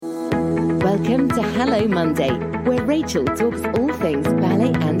Welcome to Hello Monday, where Rachel talks all things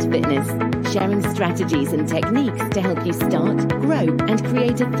ballet and fitness, sharing strategies and techniques to help you start, grow, and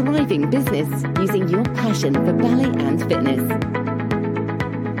create a thriving business using your passion for ballet and fitness.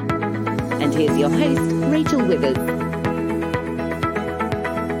 And here's your host, Rachel Withers.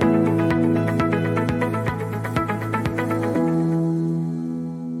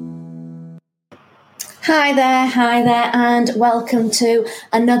 Hi there, and welcome to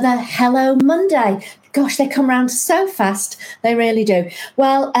another Hello Monday. Gosh, they come round so fast. They really do.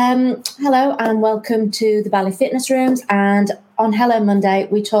 Well, hello and welcome to the Ballet Fitness Rooms. And on Hello Monday,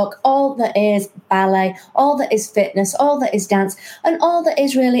 we talk all that is ballet, all that is fitness, all that is dance, and all that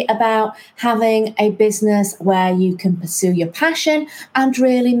is really about having a business where you can pursue your passion and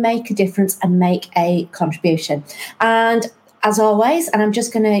really make a difference and make a contribution. And as always, and I'm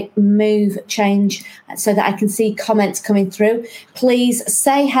just going to change so that I can see comments coming through. Please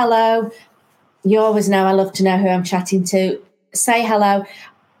say hello. You always know I love to know who I'm chatting to. Say hello.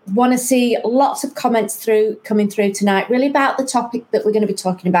 Want to see lots of comments coming through tonight, really about the topic that we're going to be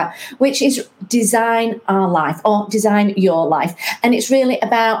talking about, which is design our life or design your life. And it's really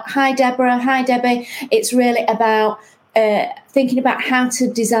about, hi Deborah, hi Debbie. It's really about thinking about how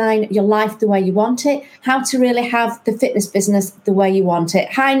to design your life the way you want it, how to really have the fitness business the way you want it.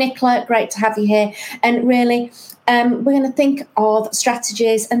 Hi, Nicola, great to have you here. And really, we're going to think of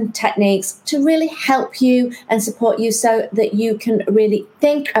strategies and techniques to really help you and support you so that you can really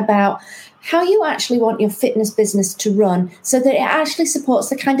think about how you actually want your fitness business to run so that it actually supports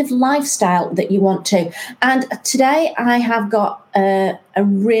the kind of lifestyle that you want to. And today I have got a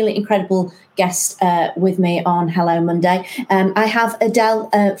really incredible guest with me on Hello Monday. I have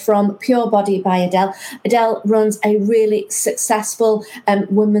Adele from Pure Body by Adele. Adele runs a really successful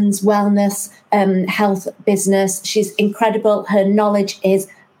women's wellness health business. She's incredible. Her knowledge is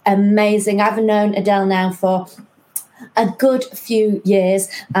amazing. I've known Adele now for a good few years,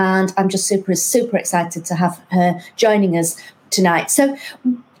 and I'm just super excited to have her joining us tonight. So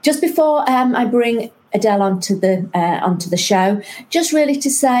just before I bring Adele onto the show, just really to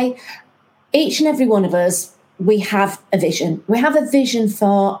say, each and every one of us, we have a vision. We have a vision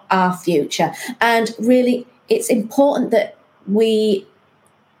for our future, and really it's important that we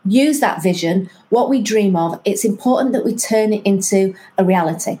use that vision, what we dream of. It's important that we turn it into a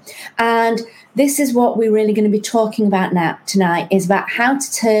reality. And this is what we're really going to be talking about tonight, is about how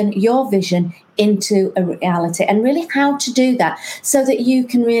to turn your vision into a reality and really how to do that so that you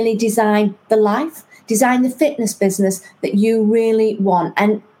can really design the life, design the fitness business that you really want,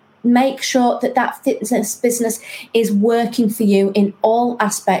 and make sure that that fitness business is working for you in all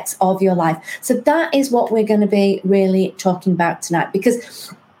aspects of your life. So that is what we're going to be really talking about tonight,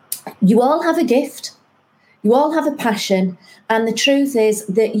 because you all have a gift, you all have a passion, and the truth is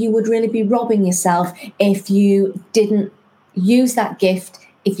that you would really be robbing yourself if you didn't use that gift,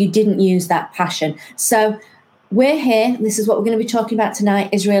 if you didn't use that passion. So we're here, this is what we're going to be talking about tonight,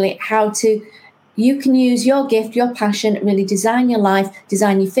 is really how you can use your gift, your passion, really design your life,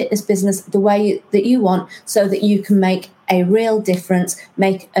 design your fitness business the way that you want so that you can make a real difference,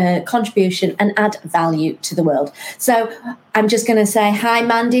 make a contribution and add value to the world. So I'm just going to say, hi,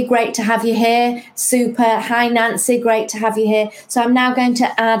 Mandy, great to have you here. Super. Hi, Nancy, great to have you here. So I'm now going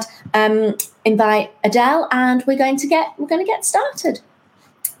to invite Adele, and we're going to get started.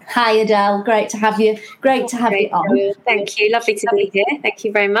 Hi, Adele, great to have you. Great to have you on. Thank you. Lovely to be here. Thank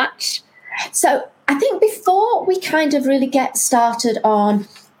you very much. So I think before we kind of really get started on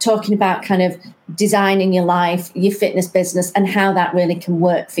talking about kind of designing your life, your fitness business, and how that really can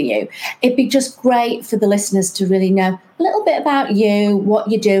work for you, it'd be just great for the listeners to really know a little bit about you,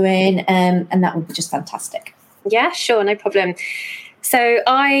 what you're doing, and that would be just fantastic. Yeah, sure, no problem. So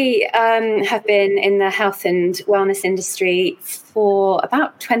I have been in the health and wellness industry for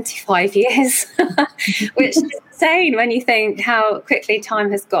about 25 years, which is insane when you think how quickly time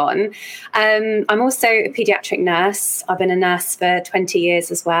has gone. I'm also a paediatric nurse. I've been a nurse for 20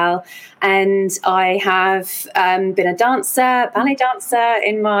 years as well. And I have been a dancer, ballet dancer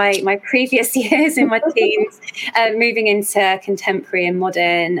in my previous years, in my teens, moving into contemporary and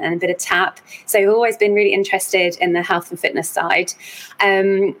modern and a bit of tap. So I've always been really interested in the health and fitness side.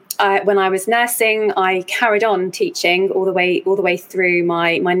 When I was nursing, I carried on teaching all the way through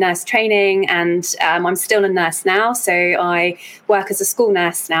my nurse training, and I'm still a nurse now. So I work as a school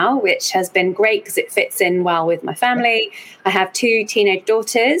nurse now, which has been great because it fits in well with my family. I have 2 teenage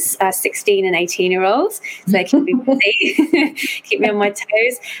daughters, 16 and 18-year-olds, so they keep me busy, keep me on my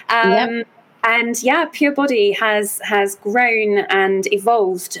toes. And yeah, Pure Body has grown and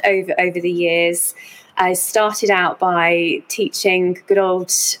evolved over the years. I started out by teaching good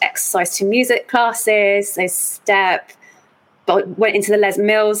old exercise to music classes, so step, but went into the Les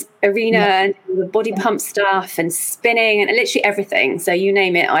Mills arena and the body pump stuff and spinning and literally everything. So you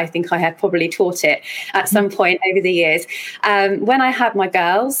name it, I think I have probably taught it at some point over the years. When I had my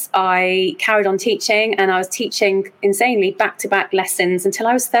girls, I carried on teaching, and I was teaching insanely back-to-back lessons until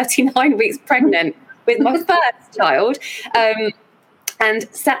I was 39 weeks pregnant with my first child. And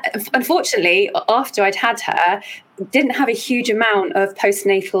unfortunately, after I'd had her, didn't have a huge amount of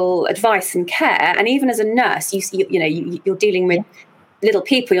postnatal advice and care. And even as a nurse, you're dealing with little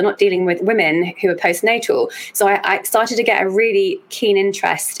people. You're not dealing with women who are postnatal. So I started to get a really keen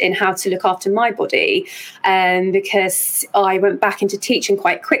interest in how to look after my body, because I went back into teaching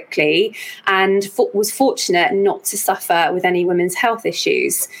quite quickly and was fortunate not to suffer with any women's health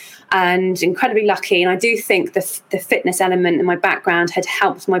issues. And incredibly lucky. And I do think the fitness element in my background had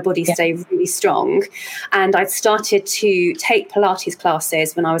helped my body stay really strong. And I'd started to take Pilates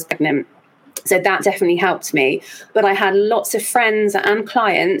classes when I was pregnant. So that definitely helped me. But I had lots of friends and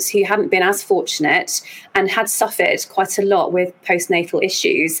clients who hadn't been as fortunate and had suffered quite a lot with postnatal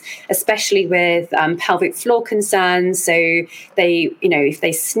issues, especially with pelvic floor concerns. So they, if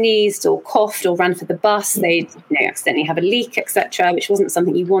they sneezed or coughed or ran for the bus, they'd accidentally have a leak, etc., which wasn't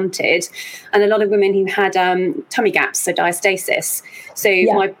something you wanted. And a lot of women who had tummy gaps, so diastasis. So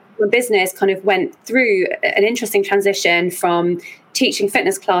my business kind of went through an interesting transition from teaching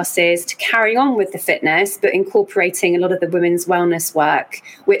fitness classes to carry on with the fitness, but incorporating a lot of the women's wellness work,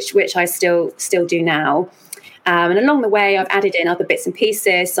 which I still do now. And along the way, I've added in other bits and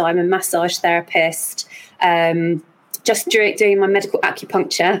pieces. So I'm a massage therapist, just doing my medical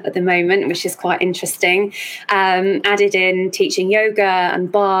acupuncture at the moment, which is quite interesting. Added in teaching yoga and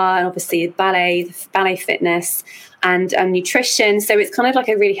barre, and obviously ballet fitness, and nutrition. So it's kind of like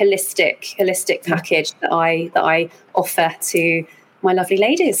a really holistic package that I offer to my lovely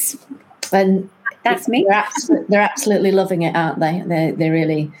ladies. And that's me. They're absolutely loving it, aren't they? They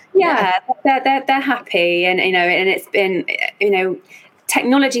really. Yeah, they're happy, and and it's been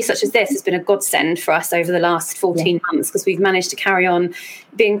technology such as this has been a godsend for us over the last 14 months, because we've managed to carry on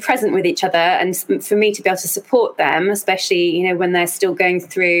being present with each other, and for me to be able to support them, especially when they're still going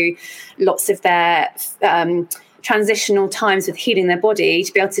through lots of their transitional times with healing their body,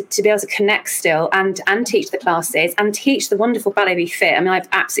 to be able to connect still and teach the classes and teach the wonderful Ballet Be Fit. I mean, I've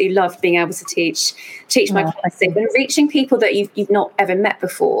absolutely loved being able to teach my classes and reaching people that you've not ever met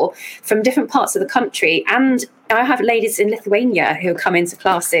before from different parts of the country. And I have ladies in Lithuania who come into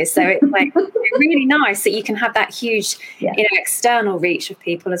classes, so it's like really nice that you can have that huge external reach of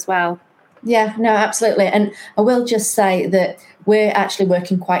people as well. Yeah, no, absolutely. And I will just say that we're actually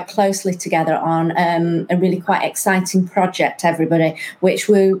working quite closely together on a really quite exciting project, everybody, which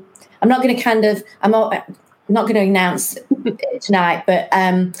I'm not going to announce it tonight, but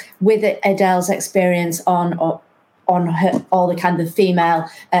with Adele's experience on her, all the kind of female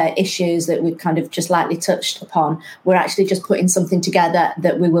issues that we've kind of just lightly touched upon, we're actually just putting something together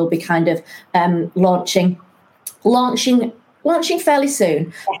that we will be kind of launching fairly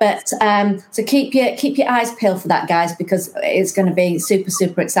soon. But so keep your eyes peeled for that, guys, because it's going to be super,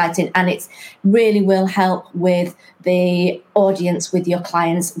 super exciting, and it really will help with the audience, with your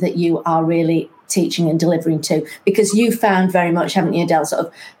clients that you are really teaching and delivering to, because you found very much, haven't you, Adele, sort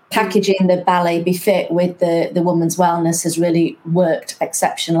of packaging the Ballet Be Fit with the woman's wellness has really worked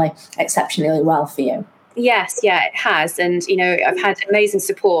exceptionally well for you. Yes, it has. And I've had amazing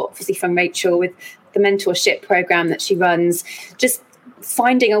support obviously from Rachel with the mentorship program that she runs, just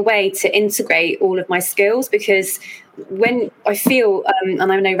finding a way to integrate all of my skills, because when I feel, and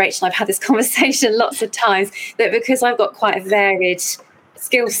I know Rachel, I've had this conversation lots of times, that because I've got quite a varied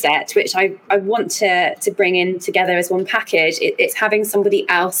skill set, which I want to bring in together as one package, it's having somebody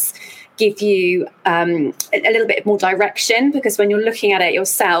else give you a little bit more direction, because when you're looking at it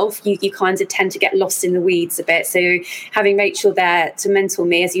yourself, you kind of tend to get lost in the weeds a bit. So having Rachel there to mentor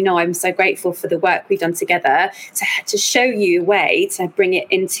me, as you know, I'm so grateful for the work we've done together to show you a way to bring it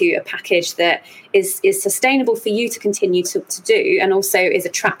into a package that is sustainable for you to continue to do, and also is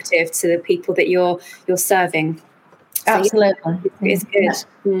attractive to the people that you're serving. Absolutely. It's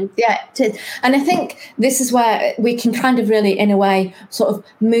good. Yeah, it is. And I think this is where we can kind of really, in a way, sort of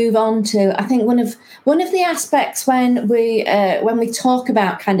move on to, I think one of the aspects when we talk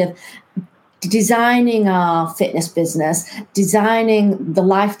about kind of designing our fitness business, designing the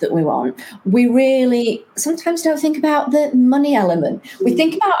life that we want, we really sometimes don't think about the money element. We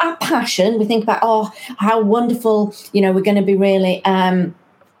think about our passion. We think about, how wonderful, we're going to be really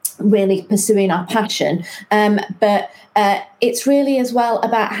really pursuing our passion, but it's really as well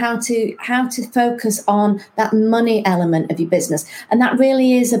about how to focus on that money element of your business, and that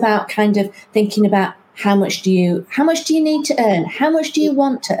really is about kind of thinking about how much do you need to earn, how much do you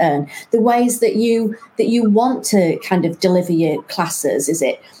want to earn, the ways that you want to kind of deliver your classes. Is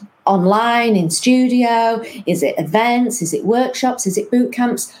it online, in studio? Is it events? Is it workshops? Is it boot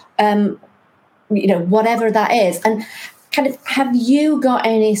camps? Whatever that is. And kind of, have you got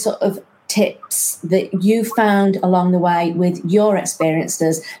any sort of tips that you found along the way with your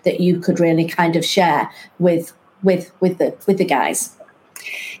experiences that you could really kind of share with the guys?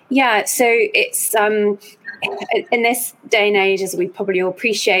 Yeah, so it's in this day and age, as we probably all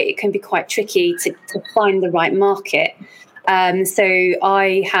appreciate, it can be quite tricky to find the right market. So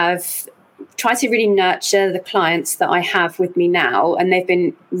I have tried to really nurture the clients that I have with me now, and they've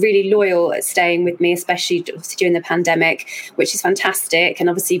been really loyal at staying with me, especially during the pandemic, which is fantastic. And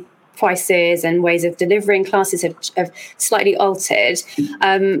obviously prices and ways of delivering classes have slightly altered.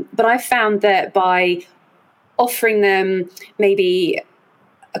 But I found that by offering them maybe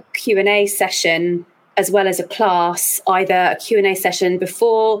a Q&A session as well as a class, either a Q&A session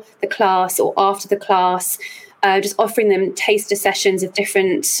before the class or after the class, just offering them taster sessions of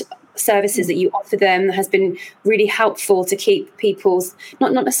different services that you offer them has been really helpful to keep people's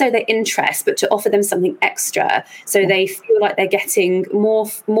not necessarily their interest, but to offer them something extra, so they feel like they're getting more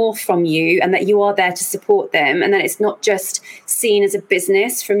from you, and that you are there to support them, and that it's not just seen as a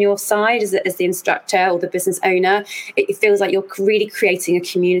business from your side as the instructor or the business owner. It feels like you're really creating a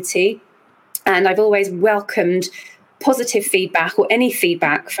community. And I've always welcomed positive feedback or any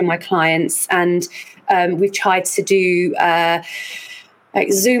feedback from my clients, and we've tried to do like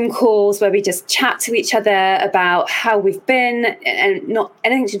Zoom calls where we just chat to each other about how we've been, and not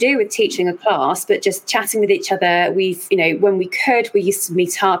anything to do with teaching a class, but just chatting with each other. We've, when we could, we used to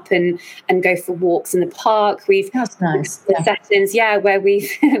meet up and go for walks in the park. That's nice. Sessions, where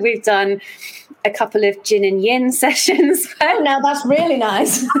we've done a couple of gin and yin sessions. Now that's really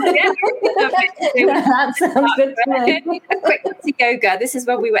nice. That sounds good to me. A quick bit of yoga. This is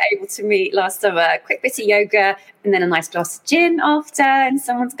when we were able to meet last summer. A quick bit of yoga, and then a nice glass of gin after in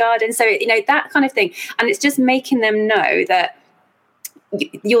someone's garden. So, that kind of thing. And it's just making them know that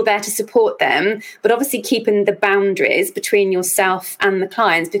you're there to support them, but obviously keeping the boundaries between yourself and the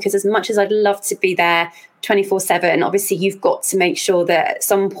clients, because as much as I'd love to be there 24/7, obviously you've got to make sure that at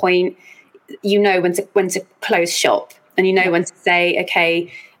some point when to close shop, and when to say, okay,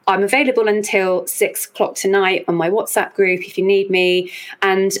 I'm available until 6:00 tonight on my WhatsApp group if you need me.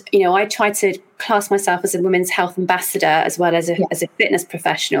 And I try to class myself as a women's health ambassador as well as a fitness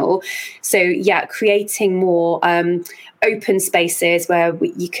professional. So creating more open spaces where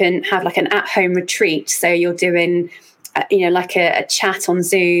you can have like an at-home retreat. So you're doing like a chat on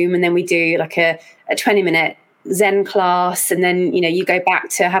Zoom, and then we do like a 20-minute Zen class, and then you go back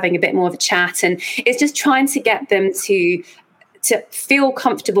to having a bit more of a chat. And it's just trying to get them to feel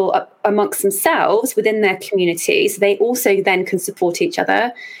comfortable amongst themselves within their community, so they also then can support each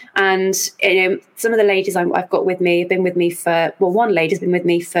other. And some of the ladies I've got with me have been with me one lady's been with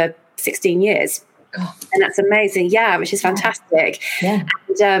me for 16 years. God. And that's amazing, which is fantastic.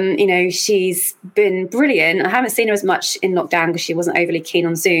 And she's been brilliant. I haven't seen her as much in lockdown because she wasn't overly keen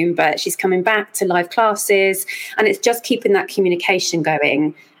on Zoom, but she's coming back to live classes, and it's just keeping that communication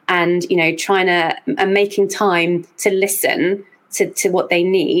going, and trying to and making time to listen to what they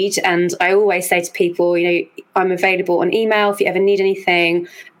need. And I always say to people, I'm available on email if you ever need anything.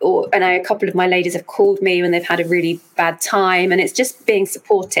 Or I know a couple of my ladies have called me when they've had a really bad time, and it's just being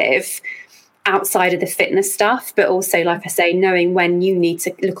supportive outside of the fitness stuff, but also, like I say, knowing when you need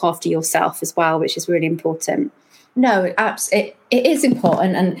to look after yourself as well, which is really important. No, it is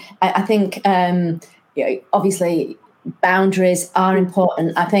important. And I think, obviously boundaries are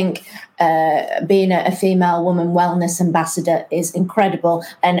important. I think being a female woman wellness ambassador is incredible,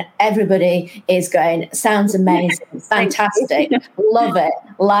 and everybody is going, sounds amazing, fantastic, love it,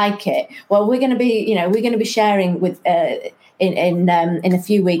 like it. Well, we're going to be sharing with in a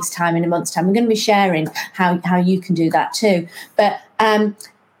few weeks' time, in a month's time, we're going to be sharing how you can do that too. But I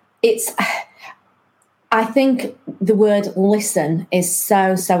think the word listen is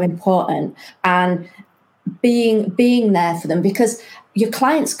so important, and being there for them, because your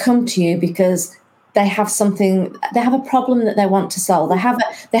clients come to you because they have a problem that they want to solve. They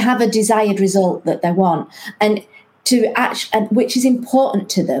have a desired result that they want, and which is important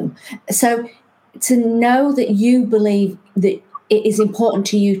to them. So to know that you believe that it is important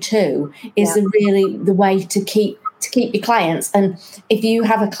to you too is really the way to keep to keep your clients. And if you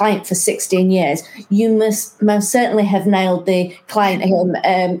have a client for 16 years, you must most certainly have nailed the client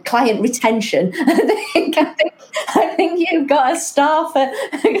retention. I think you've got a star for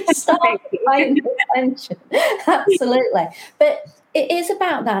client retention. Absolutely. But it is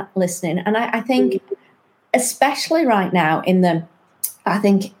about that listening. And I think, especially right now in the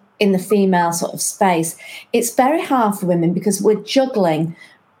female sort of space, it's very hard for women because we're juggling,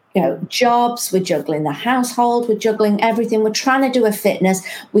 jobs, we're juggling the household, we're juggling everything. We're trying to do a fitness.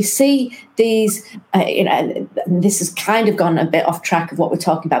 We see these, this has kind of gone a bit off track of what we're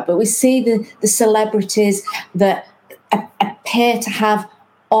talking about, but we see the celebrities that appear to have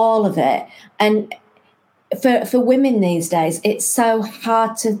all of it. And for women these days, it's so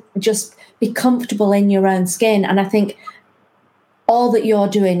hard to just be comfortable in your own skin. And I think all that you're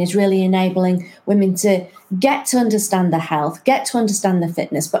doing is really enabling women to get to understand the health, get to understand the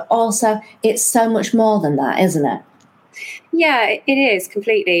fitness, but also it's so much more than that, isn't it? Yeah, it is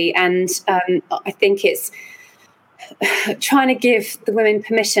completely. And I think it's trying to give the women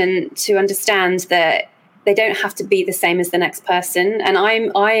permission to understand that they don't have to be the same as the next person. And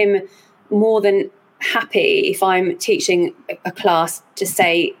I'm more than happy if I'm teaching a class to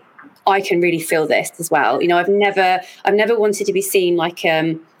say, I can really feel this as well. I've never wanted to be seen like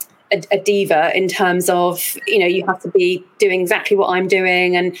a diva in terms of, you have to be doing exactly what I'm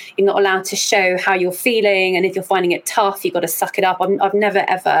doing and you're not allowed to show how you're feeling. And if you're finding it tough, you've got to suck it up. I've never,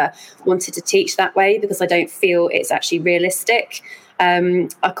 ever wanted to teach that way because I don't feel it's actually realistic. I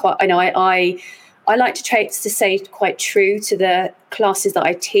like to stay quite true to the classes that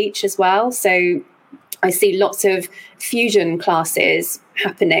I teach as well. So I see lots of fusion classes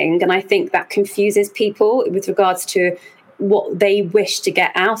happening, and I think that confuses people with regards to what they wish to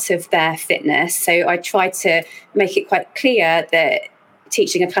get out of their fitness. So I try to make it quite clear that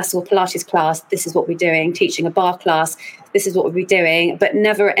teaching a classical Pilates class, this is what we're doing. Teaching a bar class, this is what we'll be doing. But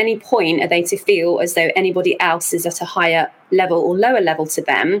never at any point are they to feel as though anybody else is at a higher level or lower level to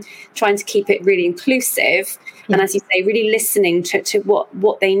them, trying to keep it really inclusive. Yeah. And as you say, really listening to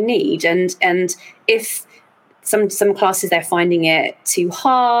what they need. And if some classes they're finding it too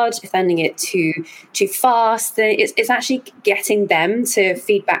hard, finding it too fast, then it's actually getting them to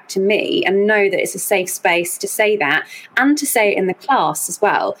feedback to me and know that it's a safe space to say that and to say it in the class as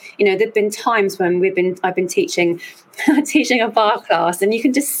well. There've been times when I've been teaching a bar class and you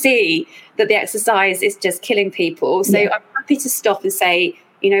can just see that the exercise is just killing people. So I'm happy to stop and say,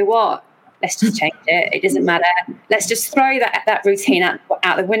 you know what? Let's just change it. It doesn't matter. Let's just throw that routine out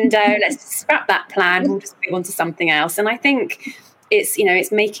the window. Let's just scrap that plan. We'll just move on to something else. And I think it's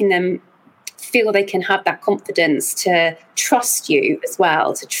making them feel they can have that confidence to trust you as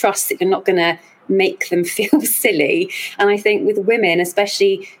well, to trust that you're not going to make them feel silly. And I think with women,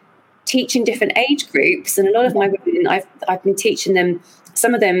 especially teaching different age groups, and a lot of my women, I've been teaching them,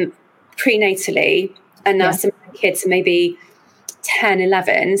 some of them prenatally, and now some of the kids are maybe 10,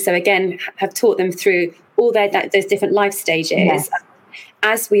 11. So again, have taught them through all those different life stages. Yes.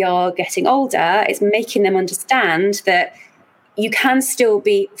 As we are getting older, it's making them understand that you can still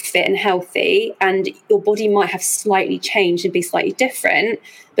be fit and healthy and your body might have slightly changed and be slightly different,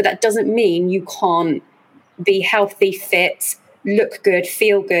 but that doesn't mean you can't be healthy, fit, look good,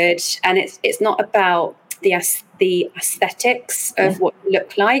 feel good. And it's not about the aesthetics of what you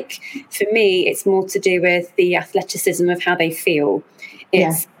look like. For me, it's more to do with the athleticism of how they feel.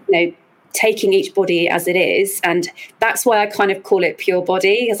 It's taking each body as it is, and that's why I kind of call it pure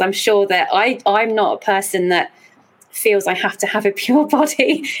body, because I'm sure that I'm not a person that feels I have to have a pure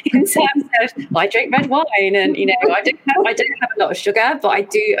body in terms of I drink red wine and I don't have a lot of sugar, but I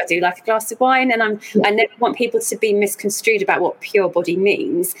do like a glass of wine, and I never want people to be misconstrued about what pure body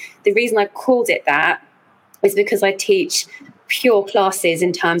means. The reason I called it that is because I teach pure classes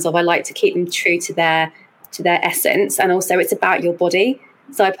in terms of I like to keep them true to their essence, and also it's about your body.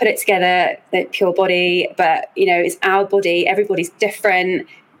 So I put it together, the pure body, but it's our body. Everybody's different.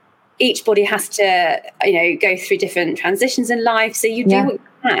 Each body has to go through different transitions in life. So you do what you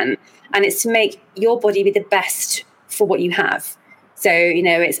can, and it's to make your body be the best for what you have. So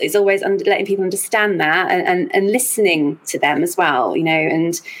it's always letting people understand that and listening to them as well.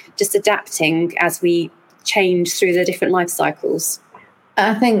 And just adapting as we change through the different life cycles.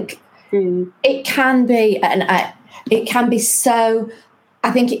 I think it can be, and it can be so. I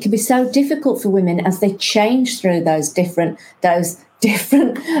think it can be so difficult for women as they change through those different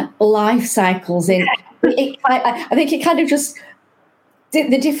life cycles. I think it kind of just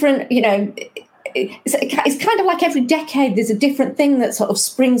the different. It's kind of like every decade there's a different thing that sort of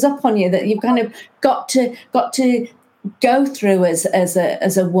springs up on you that you've kind of got to go through as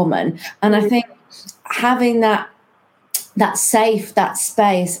a woman. And I think having that that safe, that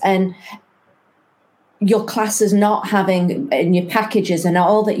space, and your classes not having, and your packages and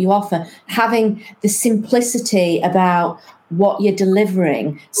all that you offer, having the simplicity about what you're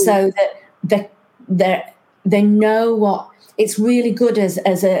delivering, so that they know what. It's really good as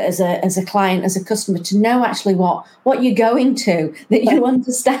a client, as a customer, to know actually what you're going to, that you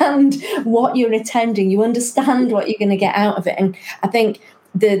understand what you're attending, you understand what you're going to get out of it. And I think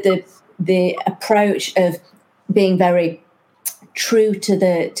the approach of being very true to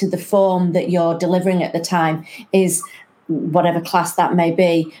the form that you're delivering at the time, is whatever class that may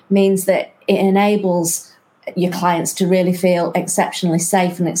be, means that it enables your clients to really feel exceptionally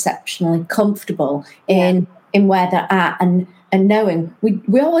safe and exceptionally comfortable in where they're at, and knowing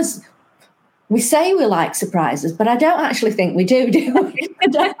we say we like surprises, but I don't actually think we do we? I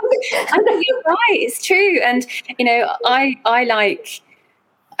think you're right, it's true. And I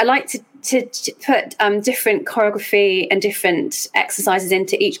like to put different choreography and different exercises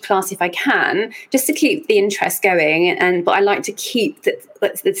into each class if I can, just to keep the interest going. But I like to keep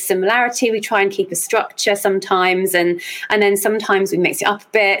the similarity. We try and keep a structure sometimes, and then sometimes we mix it up a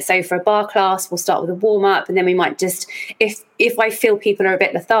bit. So for a bar class, we'll start with a warm up, and then we might just, if I feel people are a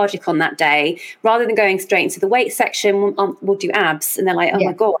bit lethargic on that day, rather than going straight into the weight section, we'll do abs, and they're like, oh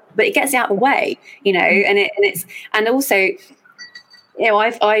my god, but it gets it out of the way, and also,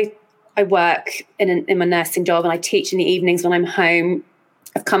 I work in my nursing job, and I teach in the evenings when I'm home.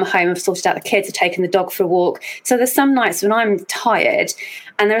 I've come home, I've sorted out the kids, I've taken the dog for a walk. So there's some nights when I'm tired,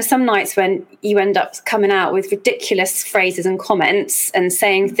 and there are some nights when you end up coming out with ridiculous phrases and comments and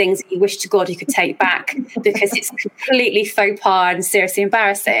saying things that you wish to God you could take back because it's completely faux pas and seriously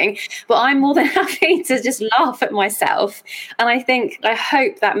embarrassing. But I'm more than happy to just laugh at myself. And I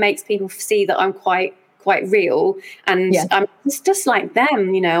hope that makes people see that I'm quite real, and I'm just like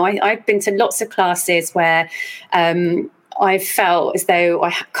them. I've been to lots of classes where I've felt as though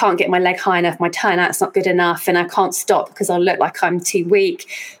I can't get my leg high enough, my turnout's not good enough, and I can't stop because I'll look like I'm too weak.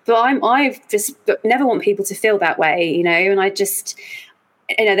 But I've just never want people to feel that way, and I just,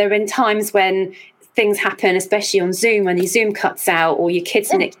 there have been times when things happen, especially on Zoom, when the Zoom cuts out, or your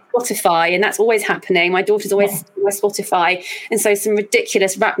kids in it Spotify, and that's always happening. My daughter's always on my Spotify, and so some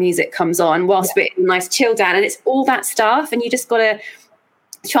ridiculous rap music comes on whilst we're in a nice chill down, and it's all that stuff, and you just got to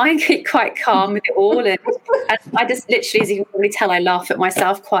try and keep quite calm with it all. And I just literally, as you can probably tell, I laugh at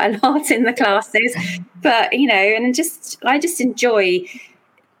myself quite a lot in the classes, but I just enjoy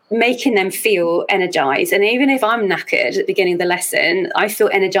making them feel energized. And even if I'm knackered at the beginning of the lesson, I feel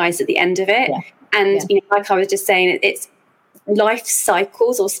energized at the end of it. And like I was just saying, it's life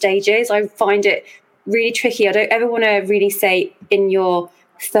cycles or stages. I find it really tricky. I don't ever want to really say in your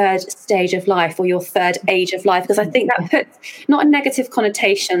third stage of life or your third age of life, because I think that puts not a negative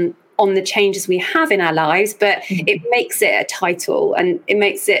connotation on the changes we have in our lives, but it makes it a title, and it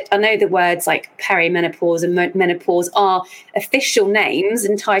makes it, I know the words like perimenopause and menopause are official names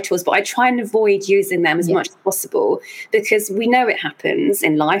and titles, but I try and avoid using them as much as possible, because we know it happens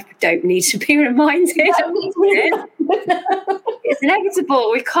in life. We don't need to be reminded. It's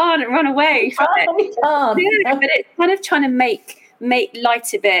inevitable. We can't run away from it. But it's kind of trying to make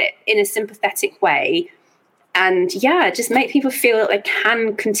light of it in a sympathetic way, and just make people feel that they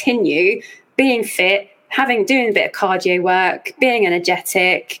can continue being fit, doing a bit of cardio work, being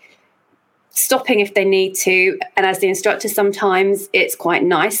energetic, stopping if they need to. And as the instructor, sometimes it's quite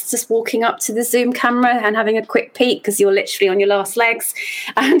nice just walking up to the Zoom camera and having a quick peek, because you're literally on your last legs,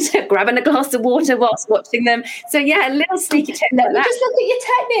 and grabbing a glass of water whilst watching them. So a little sneaky tip like that. Just look at your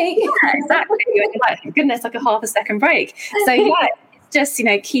technique. Exactly. You're like, goodness, like a half a second break. So it's just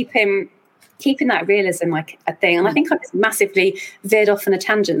keeping that realism like a thing. And I think I just massively veered off on a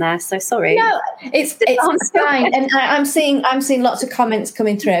tangent there, so sorry. No, it's fine. And I'm seeing lots of comments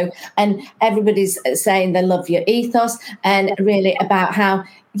coming through, and everybody's saying they love your ethos, and really about how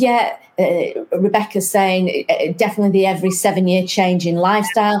Rebecca's saying definitely the every 7-year change in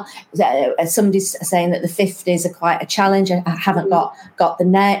lifestyle. Somebody's saying that the 50s are quite a challenge. I haven't got the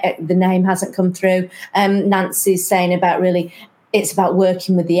name hasn't come through. Nancy's saying about really, it's about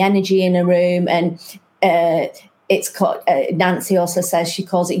working with the energy in a room, and it's called, Nancy also says she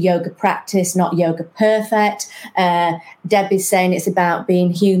calls it yoga practice, not yoga perfect. Debbie's saying it's about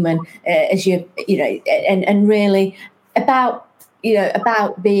being human, and really about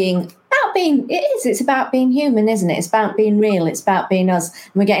being. It's about being human, isn't it? It's about being real. It's about being us.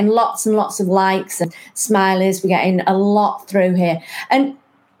 And we're getting lots and lots of likes and smileys. We're getting a lot through here. And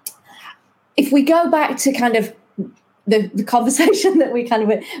if we go back to kind of the conversation that we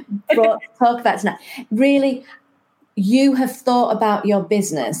kind of talk about tonight, really, you have thought about your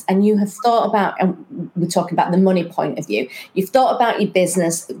business, and you have thought about, and we're talking about the money point of view, you've thought about your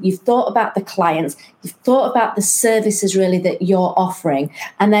business, you've thought about the clients, you've thought about the services really that you're offering,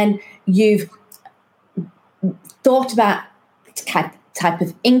 and then you've thought about type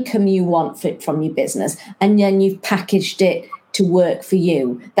of income you want from your business, and then you've packaged it to work for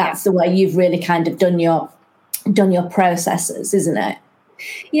you. That's the way you've really kind of done your processes, isn't it?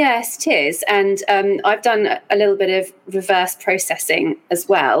 Yes, it is. And I've done a little bit of reverse processing as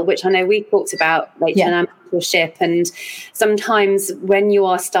well, which I know we talked about later in our mentorship. And sometimes when you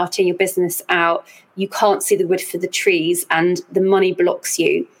are starting your business out, you can't see the wood for the trees and the money blocks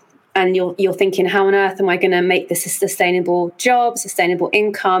you. And you're thinking, how on earth am I going to make this a sustainable job, sustainable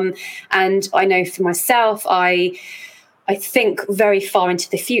income? And I know for myself, I think very far into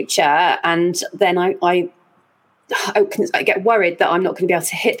the future, and then I get worried that I'm not going to be able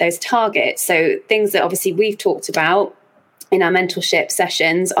to hit those targets. So things that obviously we've talked about in our mentorship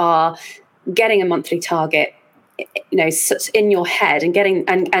sessions are getting a monthly target, in your head, and getting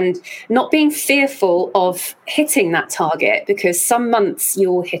and not being fearful of hitting that target, because some months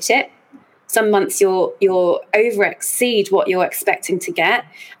you'll hit it, some months you'll over exceed what you're expecting to get,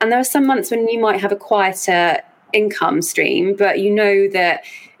 and there are some months when you might have a quieter income stream, but you know that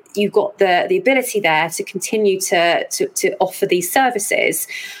you've got the ability there to continue to offer these services.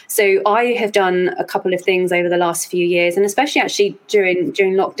 So I have done a couple of things over the last few years, and especially actually during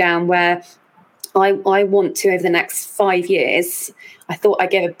lockdown, where I want to, over the next 5 years, I thought I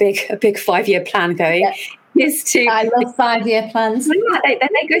gave a big 5-year plan going. Yeah. I love 5-year plans. Yeah,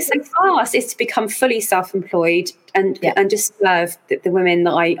 they go so fast. Is to become fully self-employed and just serve the women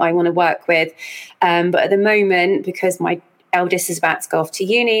that I want to work with. But at the moment, because my eldest is about to go off to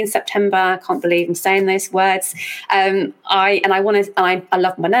uni in September, I can't believe I'm saying those words. I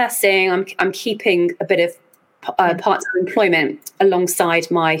love my nursing. I'm keeping a bit of part-time employment alongside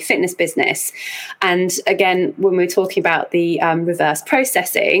my fitness business. And again, when we're talking about the reverse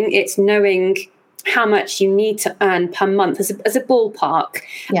processing, it's knowing how much you need to earn per month as a ballpark.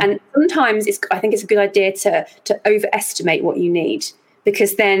 Yeah. And sometimes I think it's a good idea to overestimate what you need,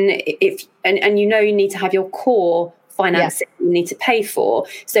 because then if you need to have your core finances you need to pay for.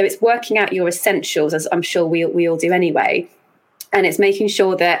 So it's working out your essentials, as I'm sure we all do anyway. And it's making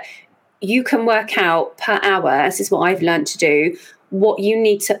sure that you can work out per hour, this is what I've learned to do, what you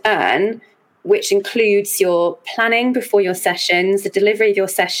need to earn, which includes your planning before your sessions, the delivery of your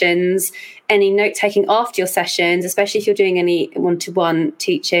sessions, any note-taking after your sessions, especially if you're doing any one-to-one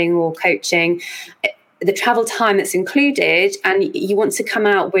teaching or coaching, the travel time that's included, and you want to come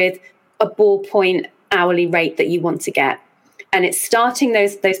out with a ballpoint hourly rate that you want to get. And it's starting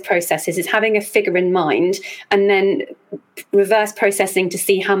those processes, is having a figure in mind, and then reverse processing to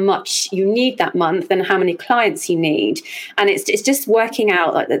see how much you need that month and how many clients you need. And it's just working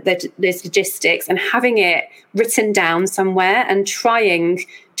out like those logistics and having it written down somewhere and trying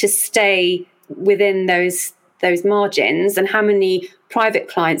to stay within those margins, and how many private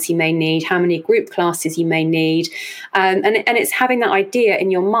clients you may need, how many group classes you may need, and it's having that idea in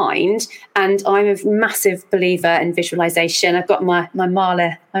your mind. And I'm a massive believer in visualization. I've got my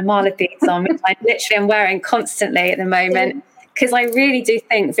Marla beads on, which I literally am wearing constantly at the moment, because I really do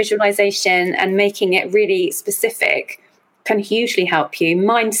think visualization and making it really specific can hugely help you.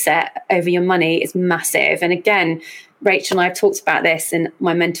 Mindset over your money is massive. And again, Rachel and I have talked about this in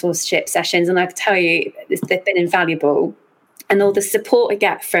my mentorship sessions, and I can tell you they've been invaluable. And all the support I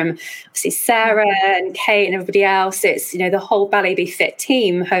get from obviously Sarah and Kate and everybody else, it's, the whole Ballet Be Fit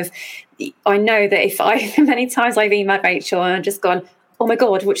team I know that many times I've emailed Rachel and I've just gone, oh my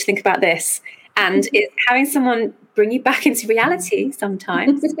God, what do you think about this? And it's having someone bring you back into reality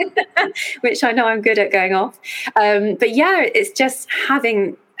sometimes, which I know I'm good at going off. But yeah, it's just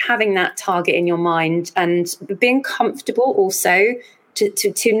having that target in your mind, and being comfortable also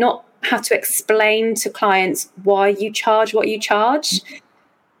to not have to explain to clients why you charge what you charge,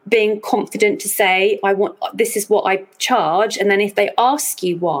 being confident to say, this is what I charge. And then if they ask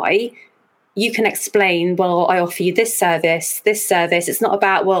you why, you can explain, well, I offer you this service. It's not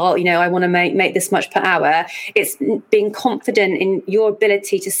about, I want to make this much per hour. It's being confident in your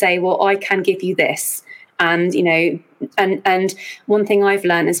ability to say, well, I can give you this. And, and one thing I've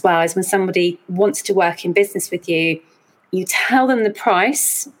learned as well is when somebody wants to work in business with you, you tell them the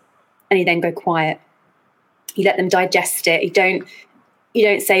price and you then go quiet. You let them digest it. You don't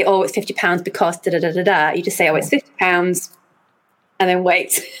say, oh, it's £50 because da-da-da-da-da. You just say, oh, it's £50 and then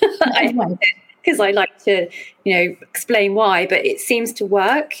wait. Because I like to, explain why, but it seems to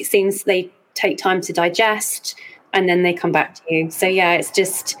work. It seems they take time to digest and then they come back to you. So yeah, it's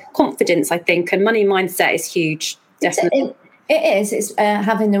just confidence, I think, and money mindset is huge. definitely. It is. It's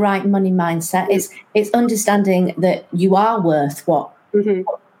having the right money mindset. It's understanding that you are worth what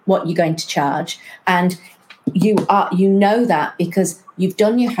you're going to charge, and you know that because you've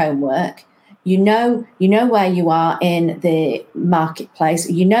done your homework. You know where you are in the marketplace.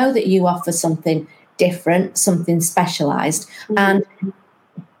 You know that you offer something different, something specialised, and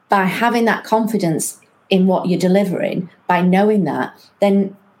by having that confidence in what you're delivering, by knowing that,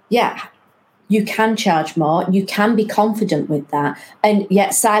 then you can charge more. You can be confident with that, and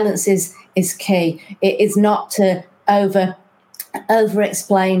yet silence is key. It is not to over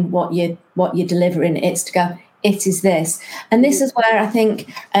explain what you're delivering. It's to go, it is this, and this is where I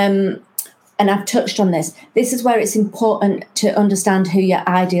think. And I've touched on this. This is where it's important to understand who your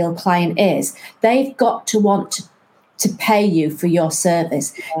ideal client is. They've got to want to pay you for your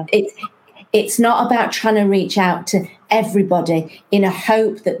service. It's not about trying to reach out to everybody in a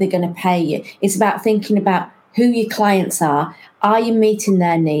hope that they're going to pay you. It's about thinking about who your clients are. Are you meeting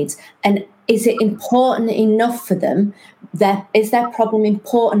their needs? And is it important enough for them? Is their problem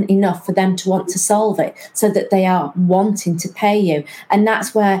important enough for them to want to solve it so that they are wanting to pay you? And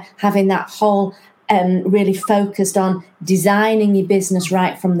that's where having that whole really focused on designing your business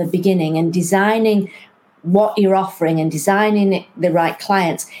right from the beginning and designing what you're offering and designing the right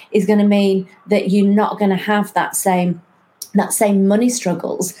clients is going to mean that you're not going to have that same money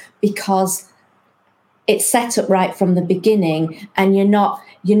struggles, because it's set up right from the beginning, and you're not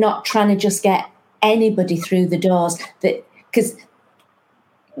trying to just get anybody through the doors, that because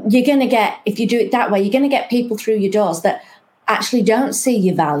you're going to get, if you do it that way, you're going to get people through your doors that actually don't see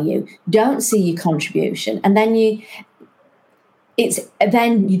your value, don't see your contribution, and then you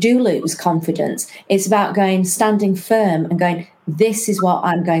do lose confidence. It's about standing firm and going, this is what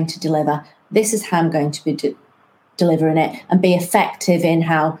I'm going to deliver, this is how I'm going to be delivering it, and be effective in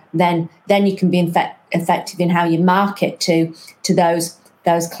how then you can be effective in how you market to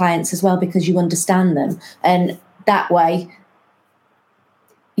those clients as well, because you understand them, and that way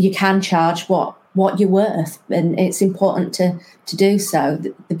you can charge what you're worth. And it's important to do so.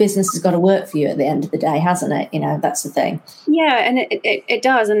 The business has got to work for you at the end of the day, hasn't it? That's the thing. Yeah, and it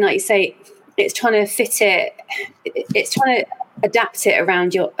does. And like you say, it's trying to fit it. It's trying to adapt it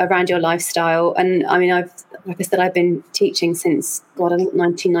around your lifestyle. And I mean, I've been teaching since I think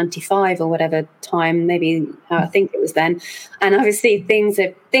 1995 or whatever time, maybe I think it was then. And obviously things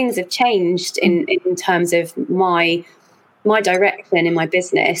have changed in terms of my direction in my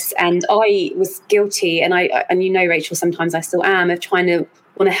business. And I was guilty, and Rachel, sometimes I still am, of trying to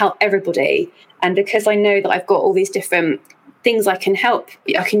want to help everybody. And because I know that I've got all these different things I can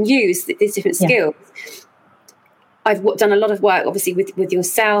use these different skills. I've done a lot of work, obviously, with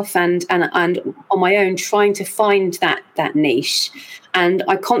yourself and on my own, trying to find that niche. And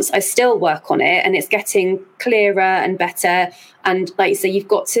I still work on it, and it's getting clearer and better. And like you say, you've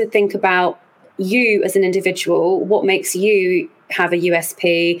got to think about you as an individual. What makes you have a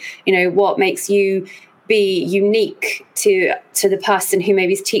USP? What makes you be unique to the person who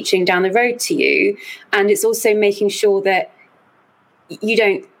maybe is teaching down the road to you? And it's also making sure that you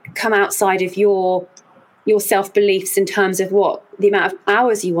don't come outside of your self-beliefs in terms of what the amount of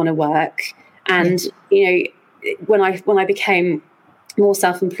hours you want to work. And when I became more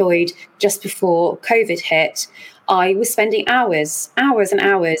self-employed just before COVID hit, I was spending hours and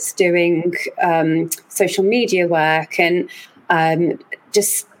hours doing social media work and trying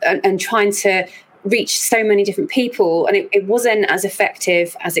to reach so many different people, and it wasn't as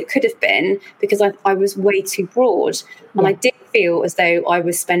effective as it could have been, because I was way too broad. And I did feel as though I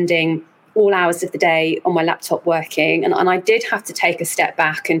was spending all hours of the day on my laptop working, and I did have to take a step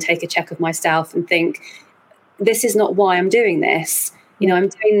back and take a check of myself and think, this is not why I'm doing this. I'm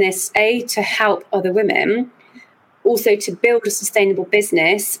doing this to help other women, also to build a sustainable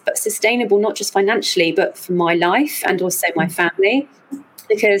business, but sustainable not just financially, but for my life and also my family.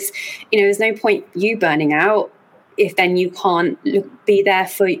 Because there's no point you burning out if then you can't be there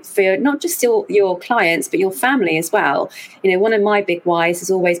for not just your clients, but your family as well. One of my big whys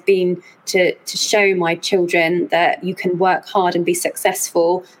has always been to show my children that you can work hard and be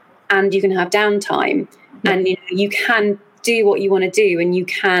successful, and you can have downtime, and you can do what you want to do, and you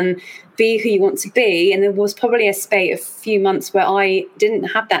can be who you want to be. And there was probably a few months where I didn't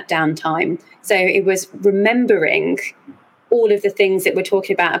have that downtime. So it was remembering all of the things that we're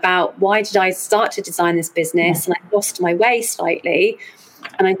talking about why did I start to design this business, and I lost my way slightly.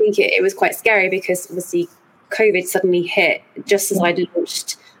 And I think it was quite scary, because obviously COVID suddenly hit just as I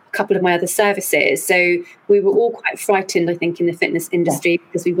launched a couple of my other services. So we were all quite frightened, I think, in the fitness industry,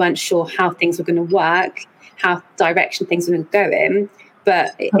 because we weren't sure how things were going to work, how direction things were going to go in.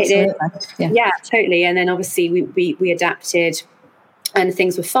 but yeah, totally. And then obviously we adapted and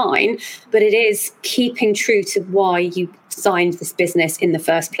things were fine, but it is keeping true to why you designed this business in the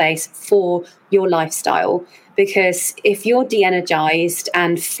first place, for your lifestyle. Because if you're de-energized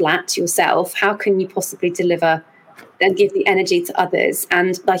and flat yourself, how can you possibly deliver and give the energy to others?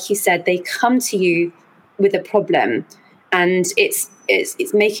 And like you said, they come to you with a problem, and it's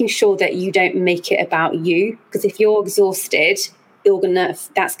making sure that you don't make it about you, because if you're exhausted,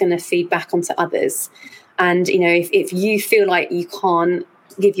 that's gonna feed back onto others. And if you feel like you can't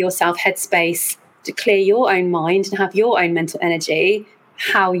give yourself headspace to clear your own mind and have your own mental energy,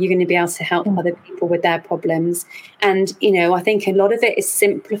 how are you going to be able to help other people with their problems? And I think a lot of it is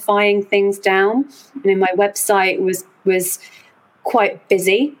simplifying things down. My website was quite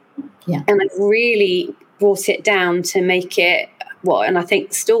busy, and I've really brought it down to make it and I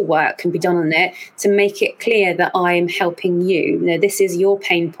think still work can be done on it, to make it clear that I'm helping you. This is your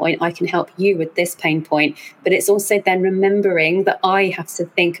pain point. I can help you with this pain point. But it's also then remembering that I have to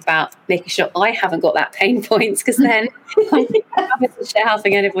think about making sure I haven't got that pain point, because then I'm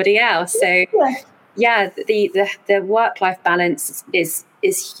helping anybody else. So the work-life balance is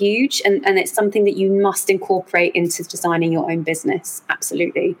huge, and it's something that you must incorporate into designing your own business.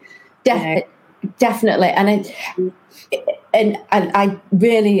 Absolutely. Definitely. And I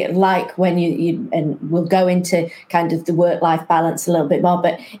really like when you and we'll go into kind of the work-life balance a little bit more,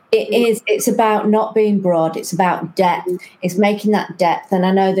 but it's about not being broad. It's about depth. It's making that depth. And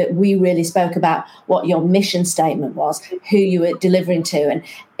I know that we really spoke about what your mission statement was, who you were delivering to, and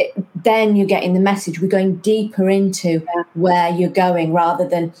then you're getting the message. We're going deeper into where you're going, rather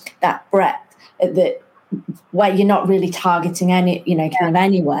than that breadth that where you're not really targeting any, kind of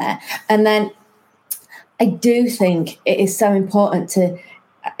anywhere. And then I do think it is so important to,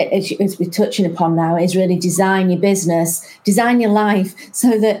 as we're touching upon now, is really design your business, design your life,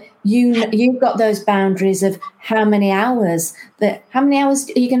 so that you've got those boundaries of how many hours are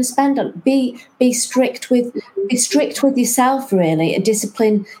you going to spend on. Be strict with yourself, really, and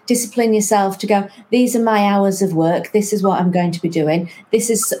discipline yourself to go, these are my hours of work, this is what I'm going to be doing,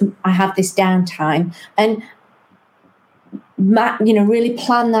 I have this downtime, and really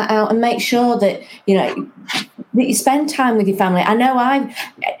plan that out and make sure that that you spend time with your family. I know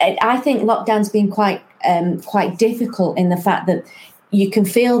I think lockdown's been quite difficult in the fact that you can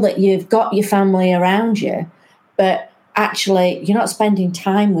feel that you've got your family around you, but actually you're not spending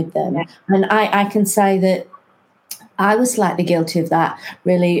time with them. And I can say that I was slightly guilty of that,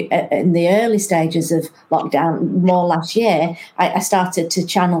 really, in the early stages of lockdown. More last year, I started to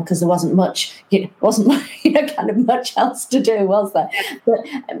channel, because there wasn't much, kind of much else to do, was there? But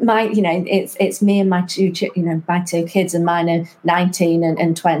it's me and my two kids, and mine are 19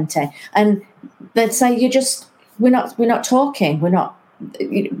 and 20, and they'd say we're not talking,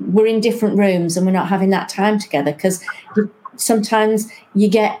 we're in different rooms, and we're not having that time together, because sometimes you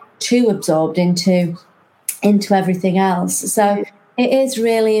get too absorbed into everything else. So it is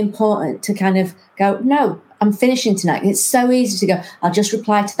really important to kind of go, no, I'm finishing tonight. It's so easy to go, I'll just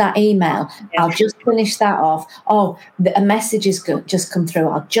reply to that email. I'll just finish that off. Oh, a message is just come through.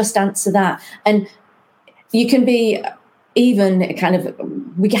 I'll just answer that. And you can be even kind of,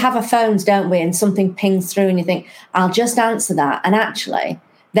 we have our phones, don't we? And something pings through and you think, I'll just answer that. And actually,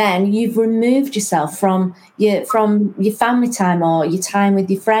 then you've removed yourself from your family time or your time with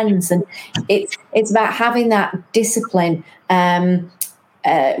your friends. And it's about having that discipline,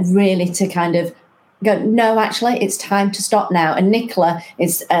 really, to kind of go, no, actually, it's time to stop now. And Nicola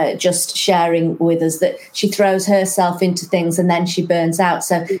is just sharing with us that she throws herself into things and then she burns out.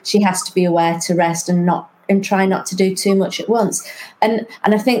 So she has to be aware to rest and try not to do too much at once. And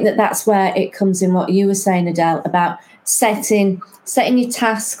I think that's where it comes in what you were saying, Adele, about setting your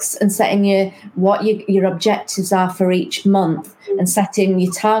tasks and setting what your objectives are for each month, and setting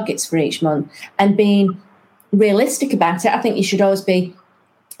your targets for each month, and being realistic about it. I think you should always be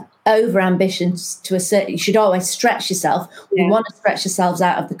over ambitious you should always stretch yourself. We want to stretch ourselves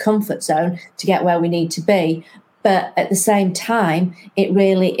out of the comfort zone to get where we need to be. But at the same time, it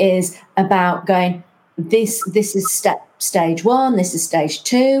really is about going, this is stage 1, this is stage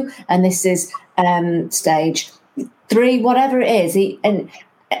 2, and this is stage 3, whatever it is,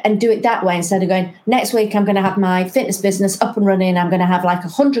 and do it that way, instead of going, next week I'm going to have my fitness business up and running, I'm going to have like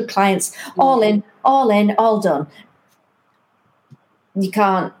 100 clients, all in, all done. You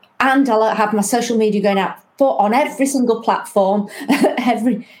can't. And I'll have my social media going out on every single platform,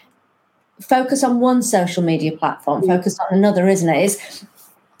 focus on one social media platform, focus on another, isn't it?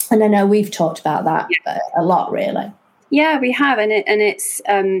 And I know we've talked about that a lot, really. Yeah, we have, and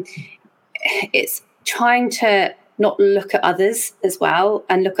it's trying to not look at others as well,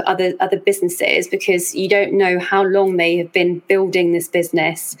 and look at other businesses, because you don't know how long they have been building this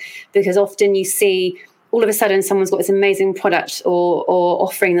business. Because often you see all of a sudden someone's got this amazing product or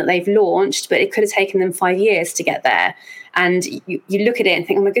offering that they've launched, but it could have taken them 5 years to get there. And you look at it and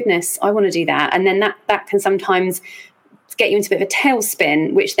think, oh my goodness, I want to do that. And then that can sometimes get you into a bit of a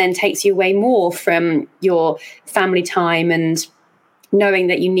tailspin, which then takes you away more from your family time and knowing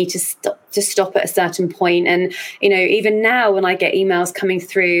that you need to stop at a certain point. And, even now when I get emails coming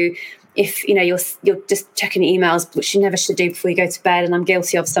through, if you're just checking emails, which you never should do before you go to bed, and I'm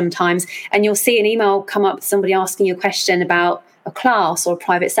guilty of sometimes, and you'll see an email come up, somebody asking you a question about a class or a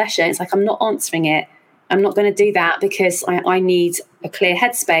private session, it's like, I'm not answering it. I'm not going to do that, because I need a clear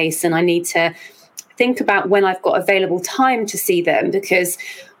headspace, and I need to think about when I've got available time to see them. Because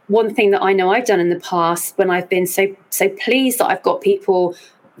one thing that I know I've done in the past, when I've been so pleased that I've got people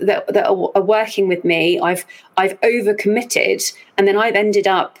that are working with me, I've overcommitted, and then I've ended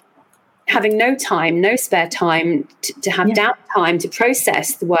up having no spare time to have downtime to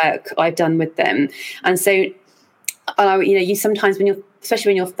process the work I've done with them. And so, you sometimes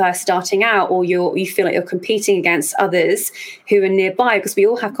especially when you're first starting out, or you feel like you're competing against others who are nearby, because we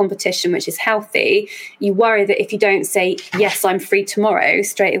all have competition, which is healthy. You worry that if you don't say, yes, I'm free tomorrow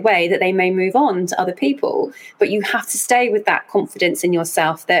straight away, that they may move on to other people. But you have to stay with that confidence in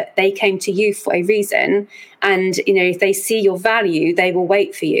yourself that they came to you for a reason. And, if they see your value, they will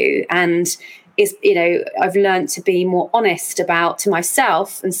wait for you. And I've learned to be more honest to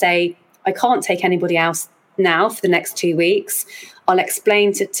myself and say, I can't take anybody else now for the next 2 weeks. I'll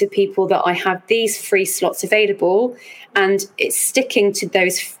explain to people that I have these free slots available, and it's sticking to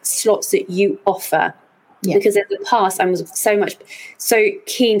those slots that you offer. Yeah. Because in the past, I was so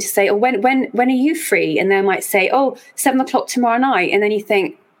keen to say, oh, when are you free? And they might say, 7:00 tomorrow night. And then you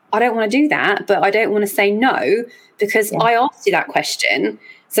think, I don't want to do that, but I don't want to say no, because I asked you that question.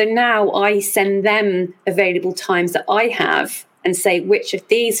 So now I send them available times that I have and say, which of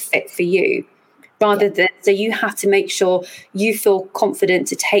these fit for you? Rather than, so you have to make sure you feel confident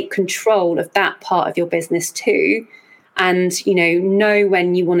to take control of that part of your business too, and know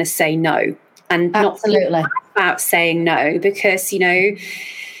when you want to say no, and absolutely not about saying no, because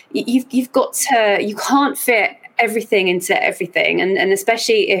you've got to, you can't fit everything into everything, and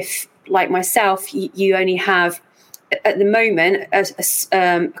especially if, like myself, you only have at the moment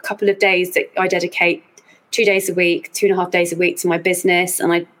a couple of days that I dedicate 2 days a week, 2.5 days a week to my business,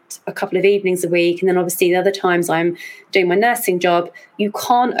 and a couple of evenings a week, and then obviously the other times I'm doing my nursing job. You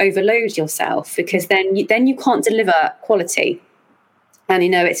can't overload yourself, because then you can't deliver quality. And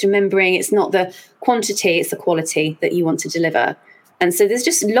it's remembering it's not the quantity, it's the quality that you want to deliver. And so there's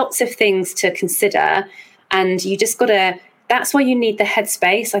just lots of things to consider, and you just gotta, that's why you need the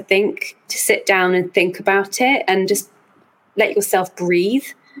headspace, I think, to sit down and think about it and just let yourself breathe,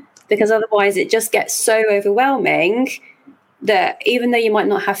 because otherwise it just gets so overwhelming that even though you might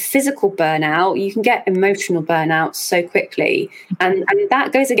not have physical burnout, you can get emotional burnout so quickly. And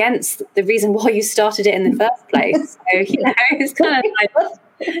that goes against the reason why you started it in the first place. So, it's kind of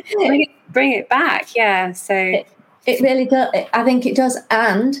like, bring it back. Yeah. So it really does. I think it does.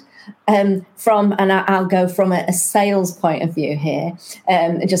 And I'll go from a sales point of view here.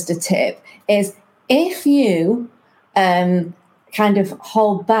 Just a tip is, if you kind of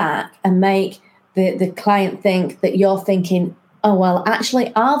hold back and make the client think that you're thinking, oh, well, actually,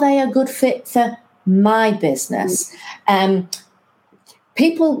 are they a good fit for my business?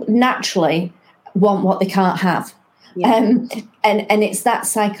 People naturally want what they can't have. Yeah. And it's that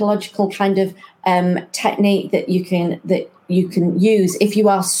psychological kind of technique that you can use if you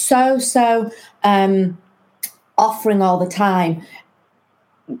are so offering all the time.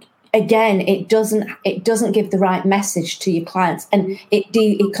 Again, it doesn't give the right message to your clients, and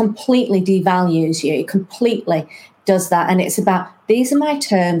it completely devalues you. It completely does that, and it's about, these are my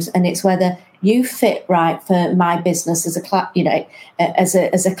terms, and it's whether you fit right for my business as a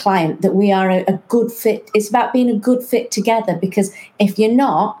client, that we are a good fit. It's about being a good fit together, because if you're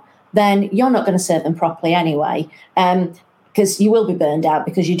not, then you're not going to serve them properly anyway, because you will be burned out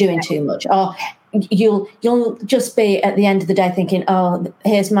because you're doing too much, or you'll just be at the end of the day thinking, oh,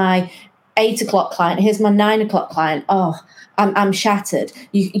 here's my 8 o'clock client, here's my 9 o'clock client, oh, I'm shattered.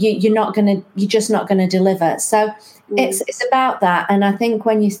 You're just not going to deliver. So it's about that. And I think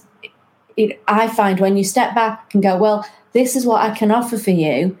I find when you step back and go, well, this is what I can offer for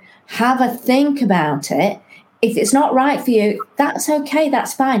you, have a think about it. If it's not right for you, that's okay,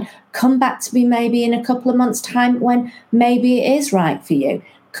 that's fine. Come back to me maybe in a couple of months' time when maybe it is right for you.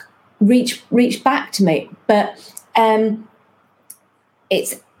 Reach back to me. But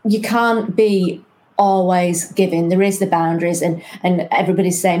you can't be always giving. There is the boundaries, and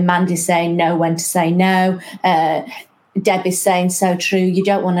everybody's saying, Mandy's saying know when to say no. Deb is saying so true. You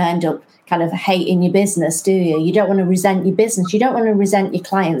don't want to end up kind of hating your business, do you? You don't want to resent your business. You don't want to resent your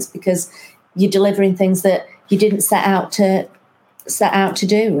clients because you're delivering things that you didn't set out to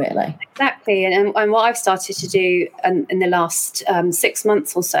do, really. Exactly. And what I've started to do in the last 6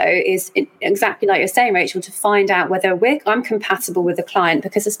 months or so is exactly like you're saying, Rachel, to find out whether I'm compatible with the client,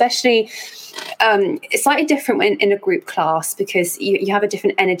 because especially it's slightly different when in a group class, because you have a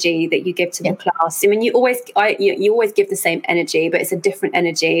different energy that you give to the class. I mean, you always give the same energy, but it's a different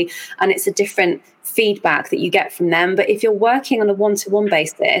energy and it's a different feedback that you get from them. But if you're working on a one-to-one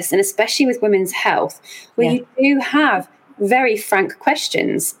basis, and especially with women's health, where you do have very frank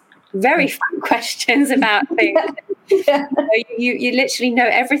questions about things. You literally know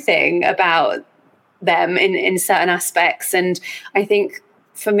everything about them in certain aspects. And I think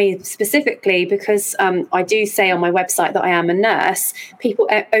for me specifically, because I do say on my website that I am a nurse, people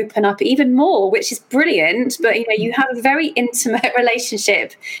open up even more, which is brilliant. But you have a very intimate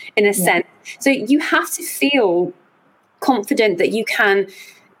relationship in a sense. So you have to feel confident that you can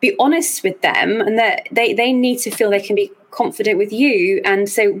be honest with them, and that they need to feel they can be confident with you. And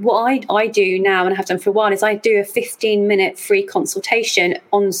so what I do now, and have done for a while, is I do a 15-minute free consultation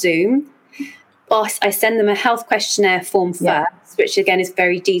on Zoom. I send them a health questionnaire form first, which again is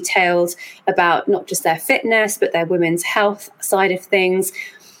very detailed about not just their fitness, but their women's health side of things,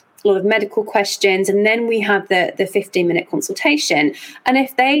 a lot of medical questions. And then we have the 15-minute consultation. And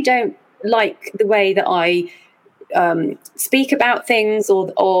if they don't like the way that I speak about things,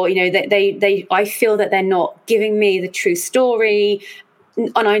 or I feel that they're not giving me the true story,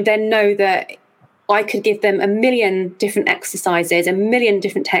 and I then know that I could give them a million different exercises, a million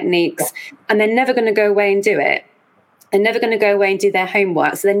different techniques, and they're never going to go away and do it. They're never going to go away and do their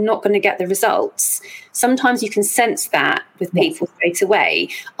homework, so they're not going to get the results. Sometimes you can sense that with people straight away.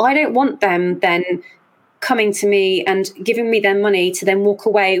 I don't want them then coming to me and giving me their money to then walk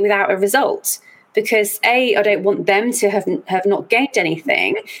away without a result. Because I don't want them to have not gained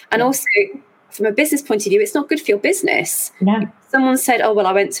anything. And also, from a business point of view, it's not good for your business. No. Someone said, oh, well,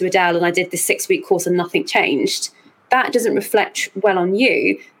 I went to Adele and I did this 6-week course and nothing changed. That doesn't reflect well on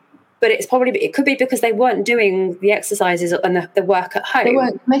you. But it could be because they weren't doing the exercises and the work at home. They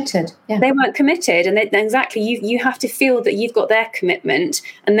weren't committed. Yeah. They weren't committed. And exactly, you have to feel that you've got their commitment,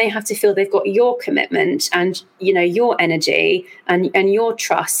 and they have to feel they've got your commitment and, your energy and your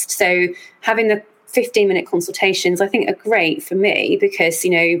trust. So having the 15-minute consultations, I think, are great for me, because,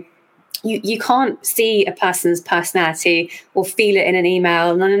 you can't see a person's personality or feel it in an email.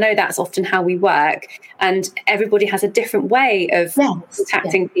 And I know that's often how we work. And everybody has a different way of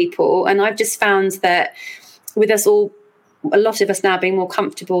contacting people. And I've just found that with us all, a lot of us now being more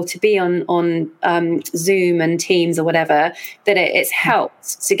comfortable to be on Zoom and Teams or whatever, that it's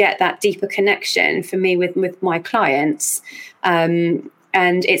helped to get that deeper connection for me with my clients. And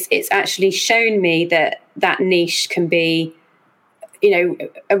it's actually shown me that niche can be,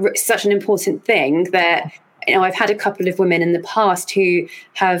 such an important thing, that, I've had a couple of women in the past who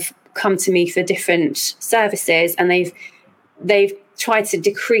have come to me for different services, and they've tried to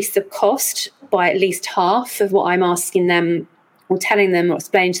decrease the cost by at least half of what I'm asking them, or telling them, or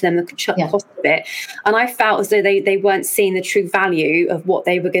explaining to them the cost of it. And I felt as though they weren't seeing the true value of what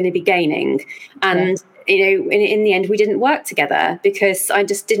they were going to be gaining. And in the end, we didn't work together, because I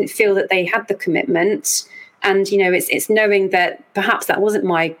just didn't feel that they had the commitment. And, it's knowing that perhaps that wasn't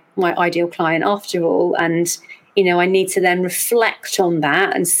my ideal client after all. And, I need to then reflect on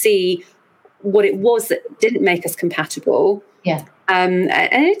that and see what it was that didn't make us compatible. Yeah. And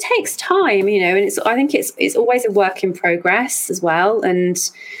it takes time, and I think it's always a work in progress as well. And,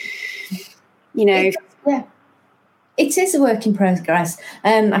 It is a work in progress.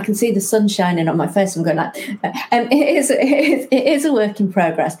 I can see the sun shining on my face. I'm going like, it is a work in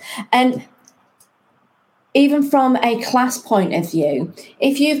progress. And even from a class point of view,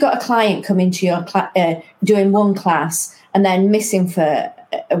 if you've got a client coming to your doing one class and then missing for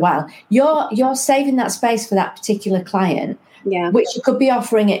a while, you're saving that space for that particular client, which you could be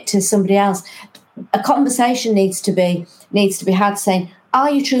offering it to somebody else. A conversation needs to be had, saying, are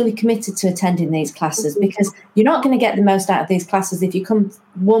you truly committed to attending these classes? Because you're not going to get the most out of these classes if you come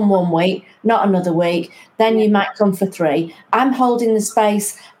one week, not another week. Then you might come for 3. I'm holding the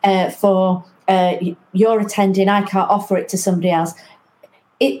space for you're attending. I can't offer it to somebody else.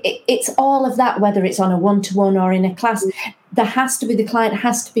 It's all of that, whether it's on a one-to-one or in a class. The client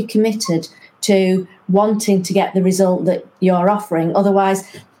has to be committed to wanting to get the result that you're offering. Otherwise,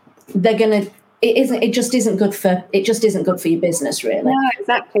 they're going to it just isn't good for your business, really. No,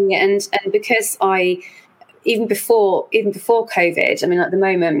 exactly. And because even before COVID, I mean, at the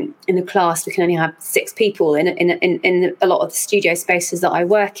moment in the class we can only have 6 people in a lot of the studio spaces that I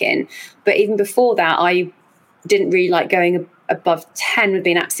work in. But even before that, I didn't really like going above 10 would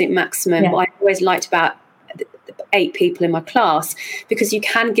be an absolute maximum. Yeah. I always liked about 8 people in my class, because you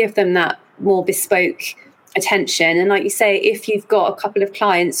can give them that more bespoke attention. And like you say, if you've got a couple of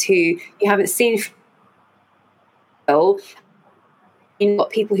clients who you haven't seen for a while, you've got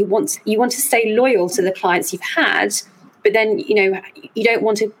people who want to stay loyal to the clients you've had, but then you don't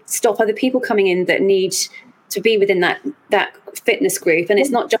want to stop other people coming in that need to be within that fitness group. And it's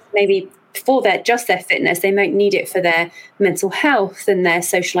not just maybe for their fitness, they might need it for their mental health and their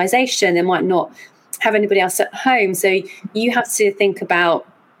socialization. They might not have anybody else at home, so you have to think about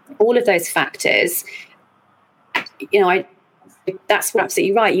all of those factors. That's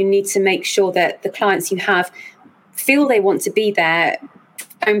absolutely right. You need to make sure that the clients you have feel they want to be there,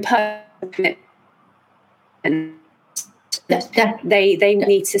 and they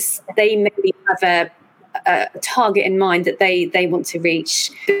maybe have a target in mind that they want to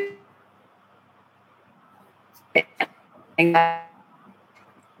reach.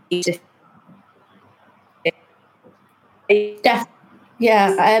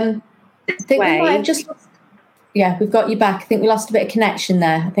 Yeah, I think we might have just. Yeah, we've got you back. I think we lost a bit of connection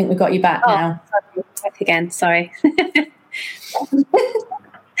there. I think we've got you back now. Back again, sorry.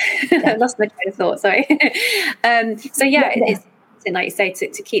 I lost my train of thought, sorry. So yeah, it's like you say,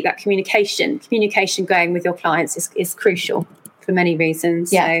 to keep that communication going with your clients is crucial for many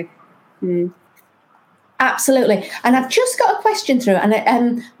reasons. Yeah. So, Absolutely. And I've just got a question through, and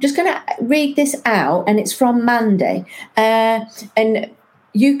I'm just going to read this out, and it's from Mandy. And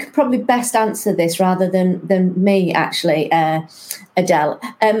you could probably best answer this rather than me, actually, Adele.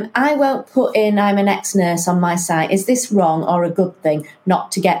 I won't put in I'm an ex-nurse on my site. Is this wrong or a good thing?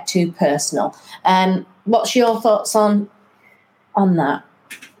 Not to get too personal. What's your thoughts on that?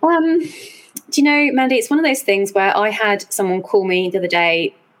 Do you know, Mandy, it's one of those things where I had someone call me the other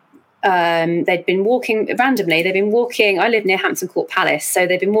day. They'd been walking randomly. I live near Hampton Court Palace, so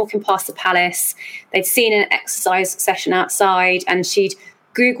they'd been walking past the palace. They'd seen an exercise session outside, and she'd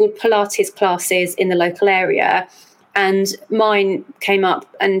Googled Pilates classes in the local area, and mine came up,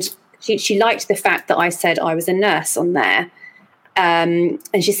 and she liked the fact that I said I was a nurse on there. And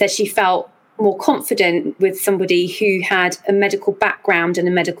she said she felt more confident with somebody who had a medical background and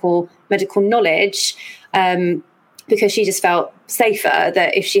a medical knowledge, because she just felt safer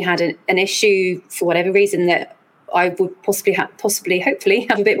that if she had an issue for whatever reason, that I would hopefully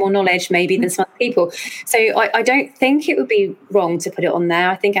have a bit more knowledge maybe than some people. So I don't think it would be wrong to put it on there.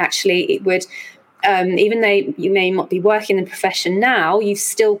 I think actually it would, even though you may not be working in the profession now, you've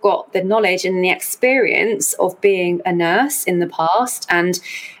still got the knowledge and the experience of being a nurse in the past. And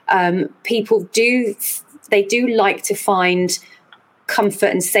people do like to find comfort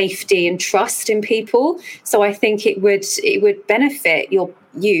and safety and trust in people. So I think it would benefit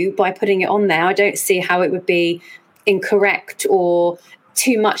you by putting it on there. I don't see how it would be incorrect or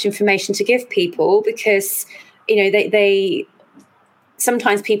too much information to give people, because they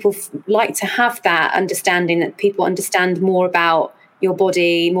sometimes people like to have that understanding that people understand more about your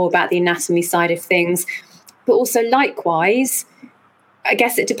body, more about the anatomy side of things. But also likewise, I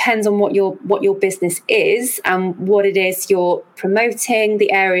guess it depends on what your business is and what it is you're promoting,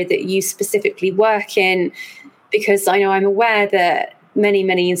 the area that you specifically work in, because I know I'm aware that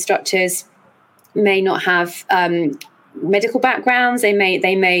many instructors may not have medical backgrounds. They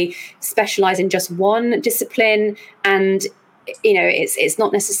may specialize in just one discipline, and it's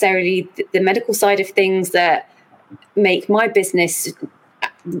not necessarily the medical side of things that make my business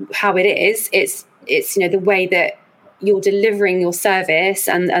how it is. It's the way that you're delivering your service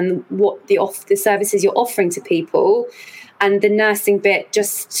and what the services you're offering to people. And the nursing bit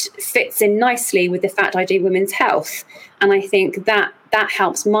just fits in nicely with the fact I do women's health. And I think that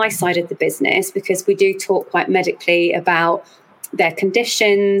helps my side of the business, because we do talk quite medically about their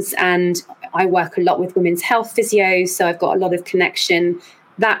conditions, and I work a lot with women's health physios, so I've got a lot of connection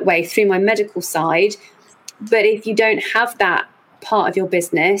that way through my medical side. But if you don't have that part of your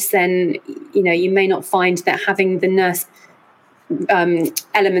business, then you may not find that having the nurse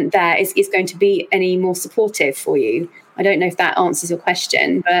element there is going to be any more supportive for you. I don't know if that answers your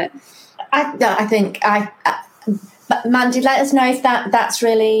question, but I think but Mandy, let us know if that's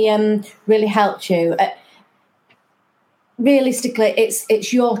really helped you. Realistically,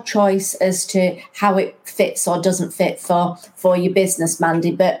 it's your choice as to how it fits or doesn't fit for your business,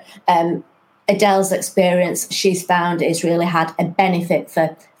 Mandy. But Adele's experience, she's found it's really had a benefit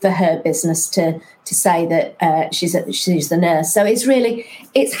for her business to say that she's the nurse. So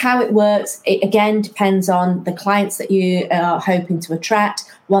it's how it works. It again depends on the clients that you are hoping to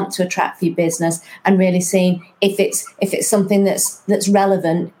want to attract for your business, and really seeing if it's something that's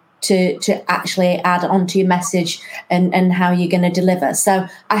relevant to actually add onto your message and how you're going to deliver. So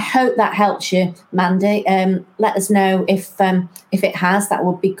I hope that helps you, Mandy. Let us know if it has. That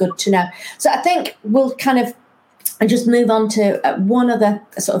would be good to know. So I think we'll kind of just move on to one other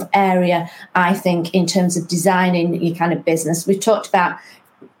sort of area, I think, in terms of designing your kind of business. We've talked about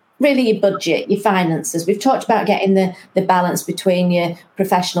really your budget, your finances. We've talked about getting the balance between your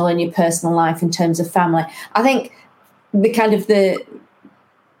professional and your personal life in terms of family. I think the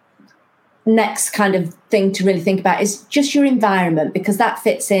next kind of thing to really think about is just your environment, because that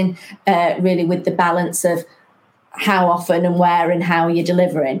fits in really with the balance of how often and where and how you're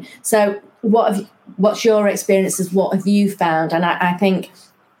delivering. So what's your experiences? What have you found? And I think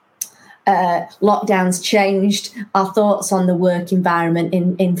lockdown's changed our thoughts on the work environment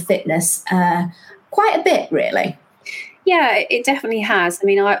in fitness quite a bit, really. Yeah, it definitely has. I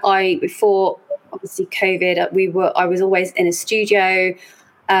mean, I before obviously COVID, I was always in a studio.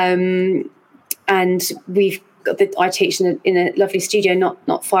 And I teach in a lovely studio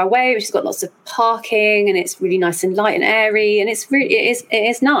not far away, which has got lots of parking, and it's really nice and light and airy, and it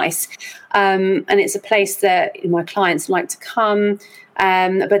is nice. And it's a place that my clients like to come.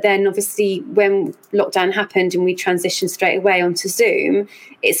 But then obviously when lockdown happened and we transitioned straight away onto Zoom,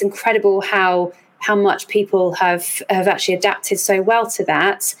 it's incredible how much people have actually adapted so well to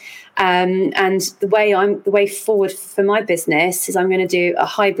that. And the way forward for my business is I'm going to do a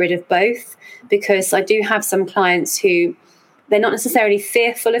hybrid of both, because I do have some clients who they're not necessarily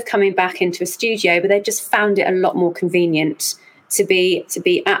fearful of coming back into a studio, but they've just found it a lot more convenient to be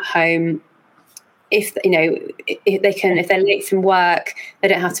at home. If they're late from work, they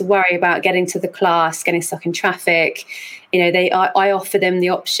don't have to worry about getting to the class, getting stuck in traffic. I offer them the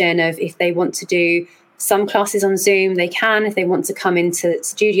option of, if they want to do some classes on Zoom, they can. If they want to come into the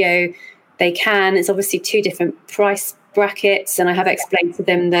studio, they can. It's obviously two different price brackets, and I have explained to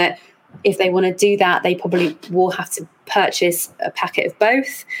them that if they want to do that, they probably will have to purchase a packet of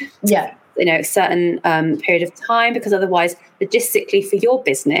both. Yeah. A certain period of time, because otherwise logistically for your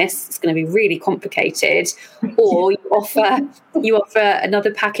business it's going to be really complicated. Or you offer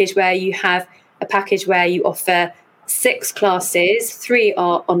another package where you have a package where you offer 6 classes, 3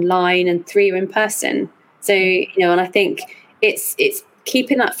 are online and 3 are in person. So and I think it's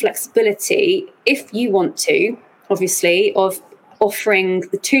keeping that flexibility, if you want to, obviously, of offering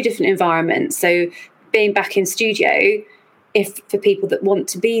the 2 different environments. So being back in studio, if for people that want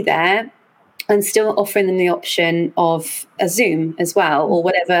to be there, and still offering them the option of a Zoom as well, or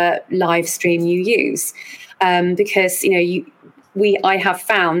whatever live stream you use, because I have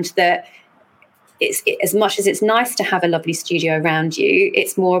found that it's as much as it's nice to have a lovely studio around you,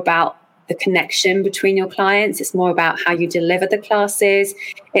 it's more about the connection between your clients. It's more about how you deliver the classes.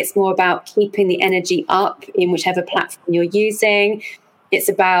 It's more about keeping the energy up in whichever platform you're using. It's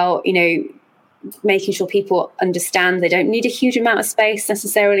about making sure people understand they don't need a huge amount of space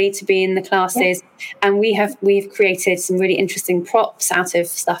necessarily to be in the classes. Yeah. And we've created some really interesting props out of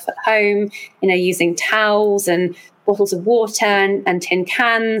stuff at home, using towels and bottles of water and tin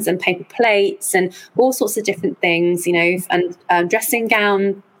cans and paper plates and all sorts of different things, and dressing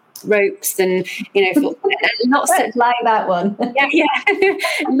gown ropes and lots of like that one. yeah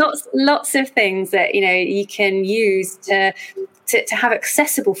lots of things that you can use to have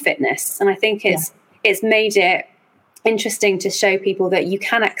accessible fitness. And I think it's made it interesting to show people that you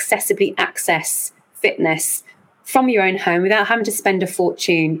can accessibly access fitness from your own home without having to spend a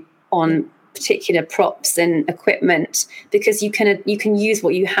fortune on particular props and equipment, because you can use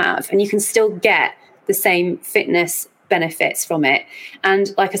what you have and you can still get the same fitness benefits from it.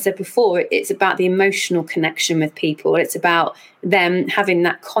 And like I said before, it's about the emotional connection with people. It's about them having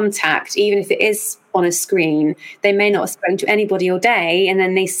that contact, even if it is on a screen. They may not have spoken to anybody all day, and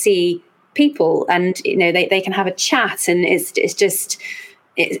then they see people, and they can have a chat, and it's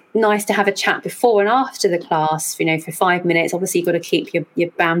nice to have a chat before and after the class, for 5 minutes. Obviously you've got to keep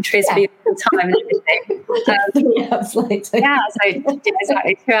your boundaries for your time and everything. Absolutely. Yeah, so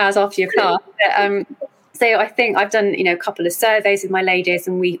exactly 2 hours after your class. So I think I've done, a couple of surveys with my ladies,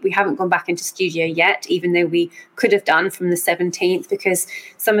 and we haven't gone back into studio yet, even though we could have done from the 17th, because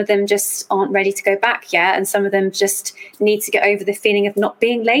some of them just aren't ready to go back yet. And some of them just need to get over the feeling of not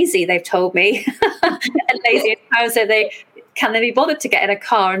being lazy, they've told me. And lazy in terms of can they be bothered to get in a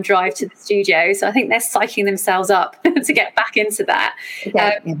car and drive to the studio? So I think they're psyching themselves up to get back into that.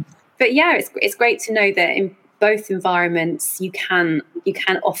 but yeah, it's great to know that in both environments you can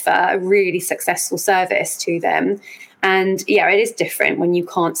offer a really successful service to them. And yeah, it is different when you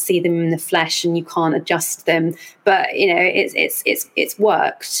can't see them in the flesh and you can't adjust them. But it's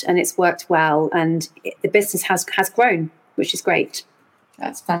worked, and it's worked well, and the business has grown, which is great.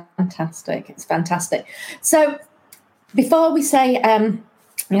 That's fantastic. It's fantastic. So before we say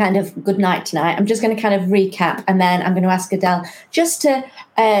kind of good night tonight, I'm just going to kind of recap, and then I'm going to ask Adele just to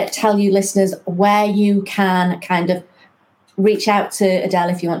tell you listeners where you can kind of reach out to Adele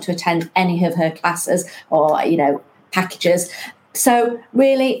if you want to attend any of her classes or, packages. So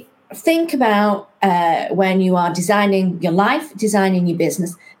really think about when you are designing your life, designing your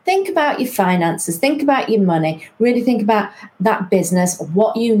business, think about your finances, think about your money, really think about that business,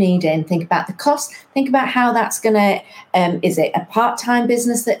 what you need in, think about the cost, think about how that's going to, is it a part-time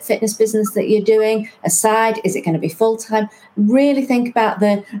business, that fitness business that you're doing, aside, is it going to be full-time? Really think about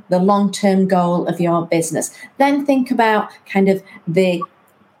the long-term goal of your business. Then think about kind of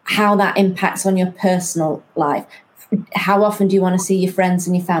how that impacts on your personal life. How often do you want to see your friends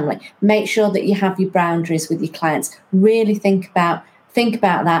and your family? Make sure that you have your boundaries with your clients. Really think about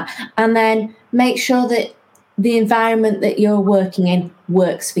that, and then make sure that the environment that you're working in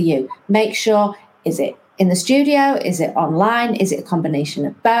works for you. Make sure, is it in the studio? Is it online? Is it a combination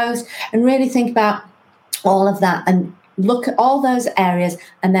of both? And really think about all of that and look at all those areas,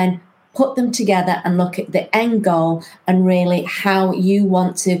 and then put them together and look at the end goal and really how you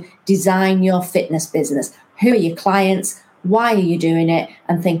want to design your fitness business. Who are your clients? Why are you doing it?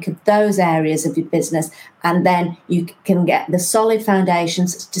 And think of those areas of your business. And then you can get the solid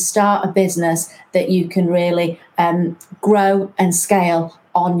foundations to start a business that you can really grow and scale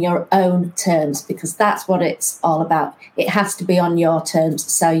on your own terms, because that's what it's all about. It has to be on your terms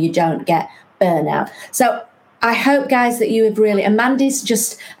so you don't get burnout. So I hope, guys, that you have really, and Mandy's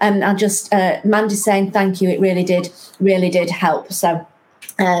just, Mandy's saying thank you. It really did help. So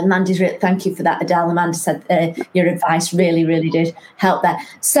Mandy's thank you for that, Adele. Amanda said your advice really did help there.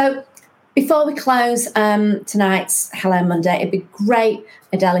 So before we close tonight's Hello Monday, it'd be great,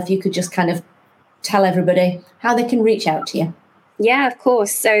 Adele, if you could just kind of tell everybody how they can reach out to you. Yeah, of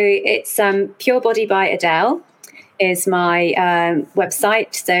course. So it's Pure Body by Adele is my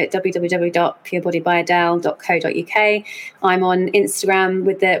website. So www.pureBodyByAdele.co.uk. I'm on Instagram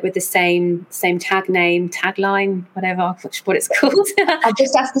with the same tagline, whatever, what it's called. I'll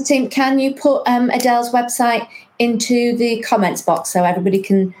just ask the team, can you put Adele's website into the comments box so everybody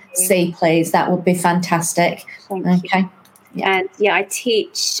can see, please? That would be fantastic. Thank you. Yeah. And yeah, I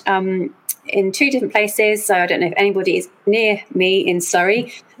teach in 2 different places. So I don't know if anybody is near me in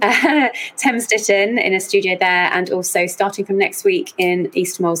Surrey, Thames Ditton in a studio there, and also starting from next week in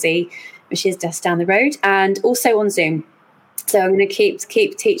East Molesey, which is just down the road, and also on Zoom. So I'm going to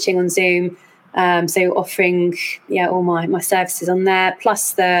keep teaching on Zoom. So offering all my services on there,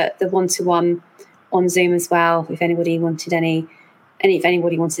 plus the one-to-one on Zoom as well. If anybody wanted any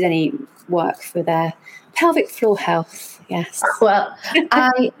work for their pelvic floor health, yes. Well,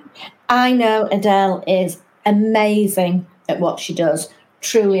 I know Adele is amazing at what she does,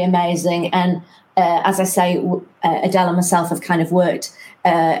 truly amazing. And as I say, Adele and myself have kind of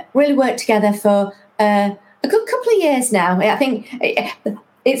really worked together for a good couple of years now. I think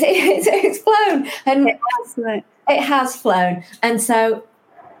it's flown, and it has flown. And so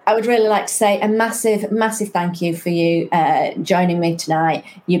I would really like to say a massive thank you for you joining me tonight.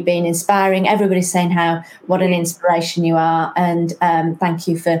 You've been inspiring. Everybody's saying what an inspiration you are, and thank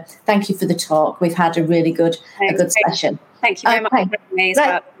you for the talk. We've had a really good session. Thank you very much for having me as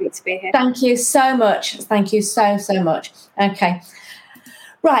well. Great to be here. Thank you so much. Thank you so much. Okay.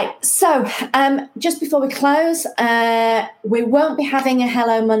 Right, so just before we close, we won't be having a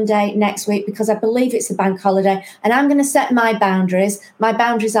Hello Monday next week because I believe it's a bank holiday, and I'm going to set my boundaries. My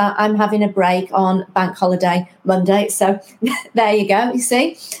boundaries are I'm having a break on bank holiday Monday, so there you go. You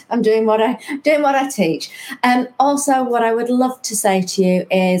see, I'm doing what I teach. Also, what I would love to say to you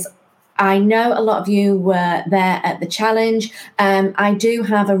is, I know a lot of you were there at the challenge. I do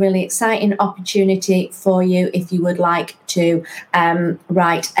have a really exciting opportunity for you if you would like to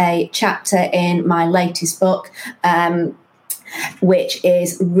write a chapter in my latest book, which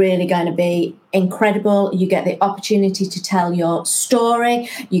is really going to be incredible. You get the opportunity to tell your story.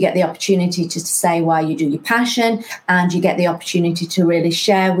 You get the opportunity to say why you do your passion, and you get the opportunity to really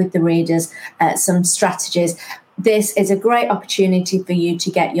share with the readers some strategies. This is a great opportunity for you to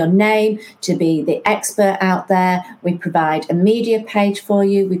get your name, to be the expert out there. We provide a media page for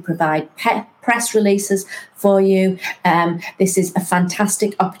you. We provide press releases for you. This is a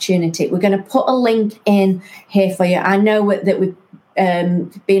fantastic opportunity. We're going to put a link in here for you. I know that we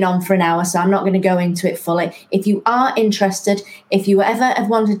been on for an hour, so I'm not going to go into it fully. If you are interested, if you ever have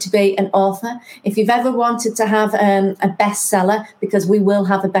wanted to be an author, if you've ever wanted to have a bestseller, because we will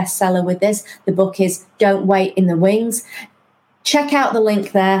have a bestseller with this, the book is Don't Wait in the Wings. Check out the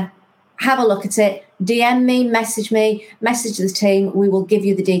link there. Have a look at it. DM me, message the team. We will give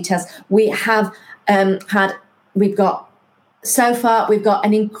you the details. We have we've got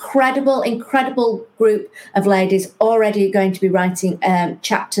an incredible group of ladies already going to be writing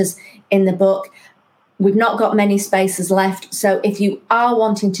chapters in the book. We've not got many spaces left. So if you are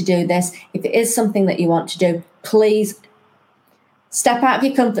wanting to do this, if it is something that you want to do, please step out of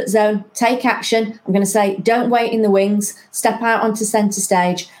your comfort zone, take action. I'm going to say, don't wait in the wings, step out onto centre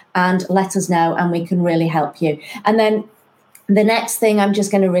stage and let us know, and we can really help you. And then the next thing I'm just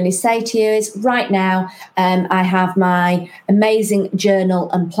going to really say to you is right now, I have my amazing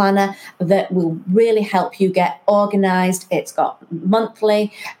journal and planner that will really help you get organised. It's got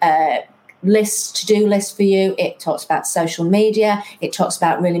monthly to-do list for you. It talks about social media. It talks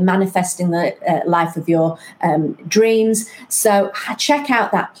about really manifesting the life of your dreams. So check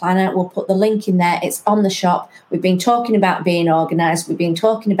out that planner. We'll put the link in there. It's on the shop. We've been talking about being organised. We've been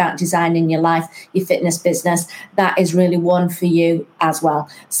talking about designing your life, your fitness business. That is really one for you as well.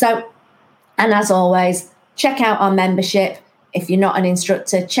 So, and as always, check out our membership. If you're not an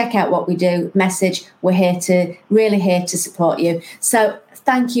instructor, check out what we do. Message. We're here to support you. So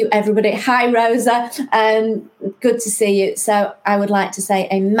thank you, everybody. Hi, Rosa. Good to see you. So I would like to say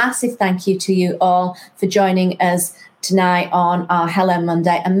a massive thank you to you all for joining us tonight on our Hello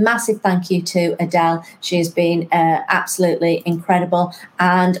Monday. A massive thank you to Adele. She has been absolutely incredible.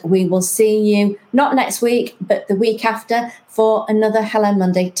 And we will see you not next week, but the week after for another Hello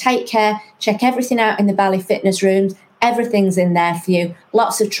Monday. Take care. Check everything out in the Bally Fitness Rooms. Everything's in there for you.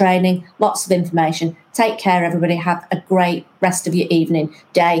 Lots of training, lots of information. Take care, everybody. Have a great rest of your evening,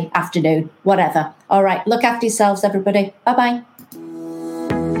 day, afternoon, whatever. All right. Look after yourselves, everybody. Bye-bye.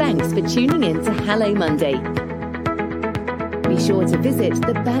 Thanks for tuning in to Hello Monday. Be sure to visit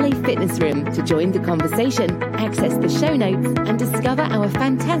the Bally Fitness Room to join the conversation, access the show notes, and discover our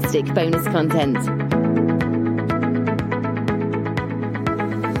fantastic bonus content.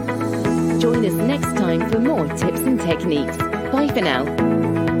 Join us next time for more tips and techniques. Bye for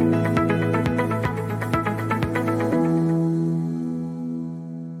now.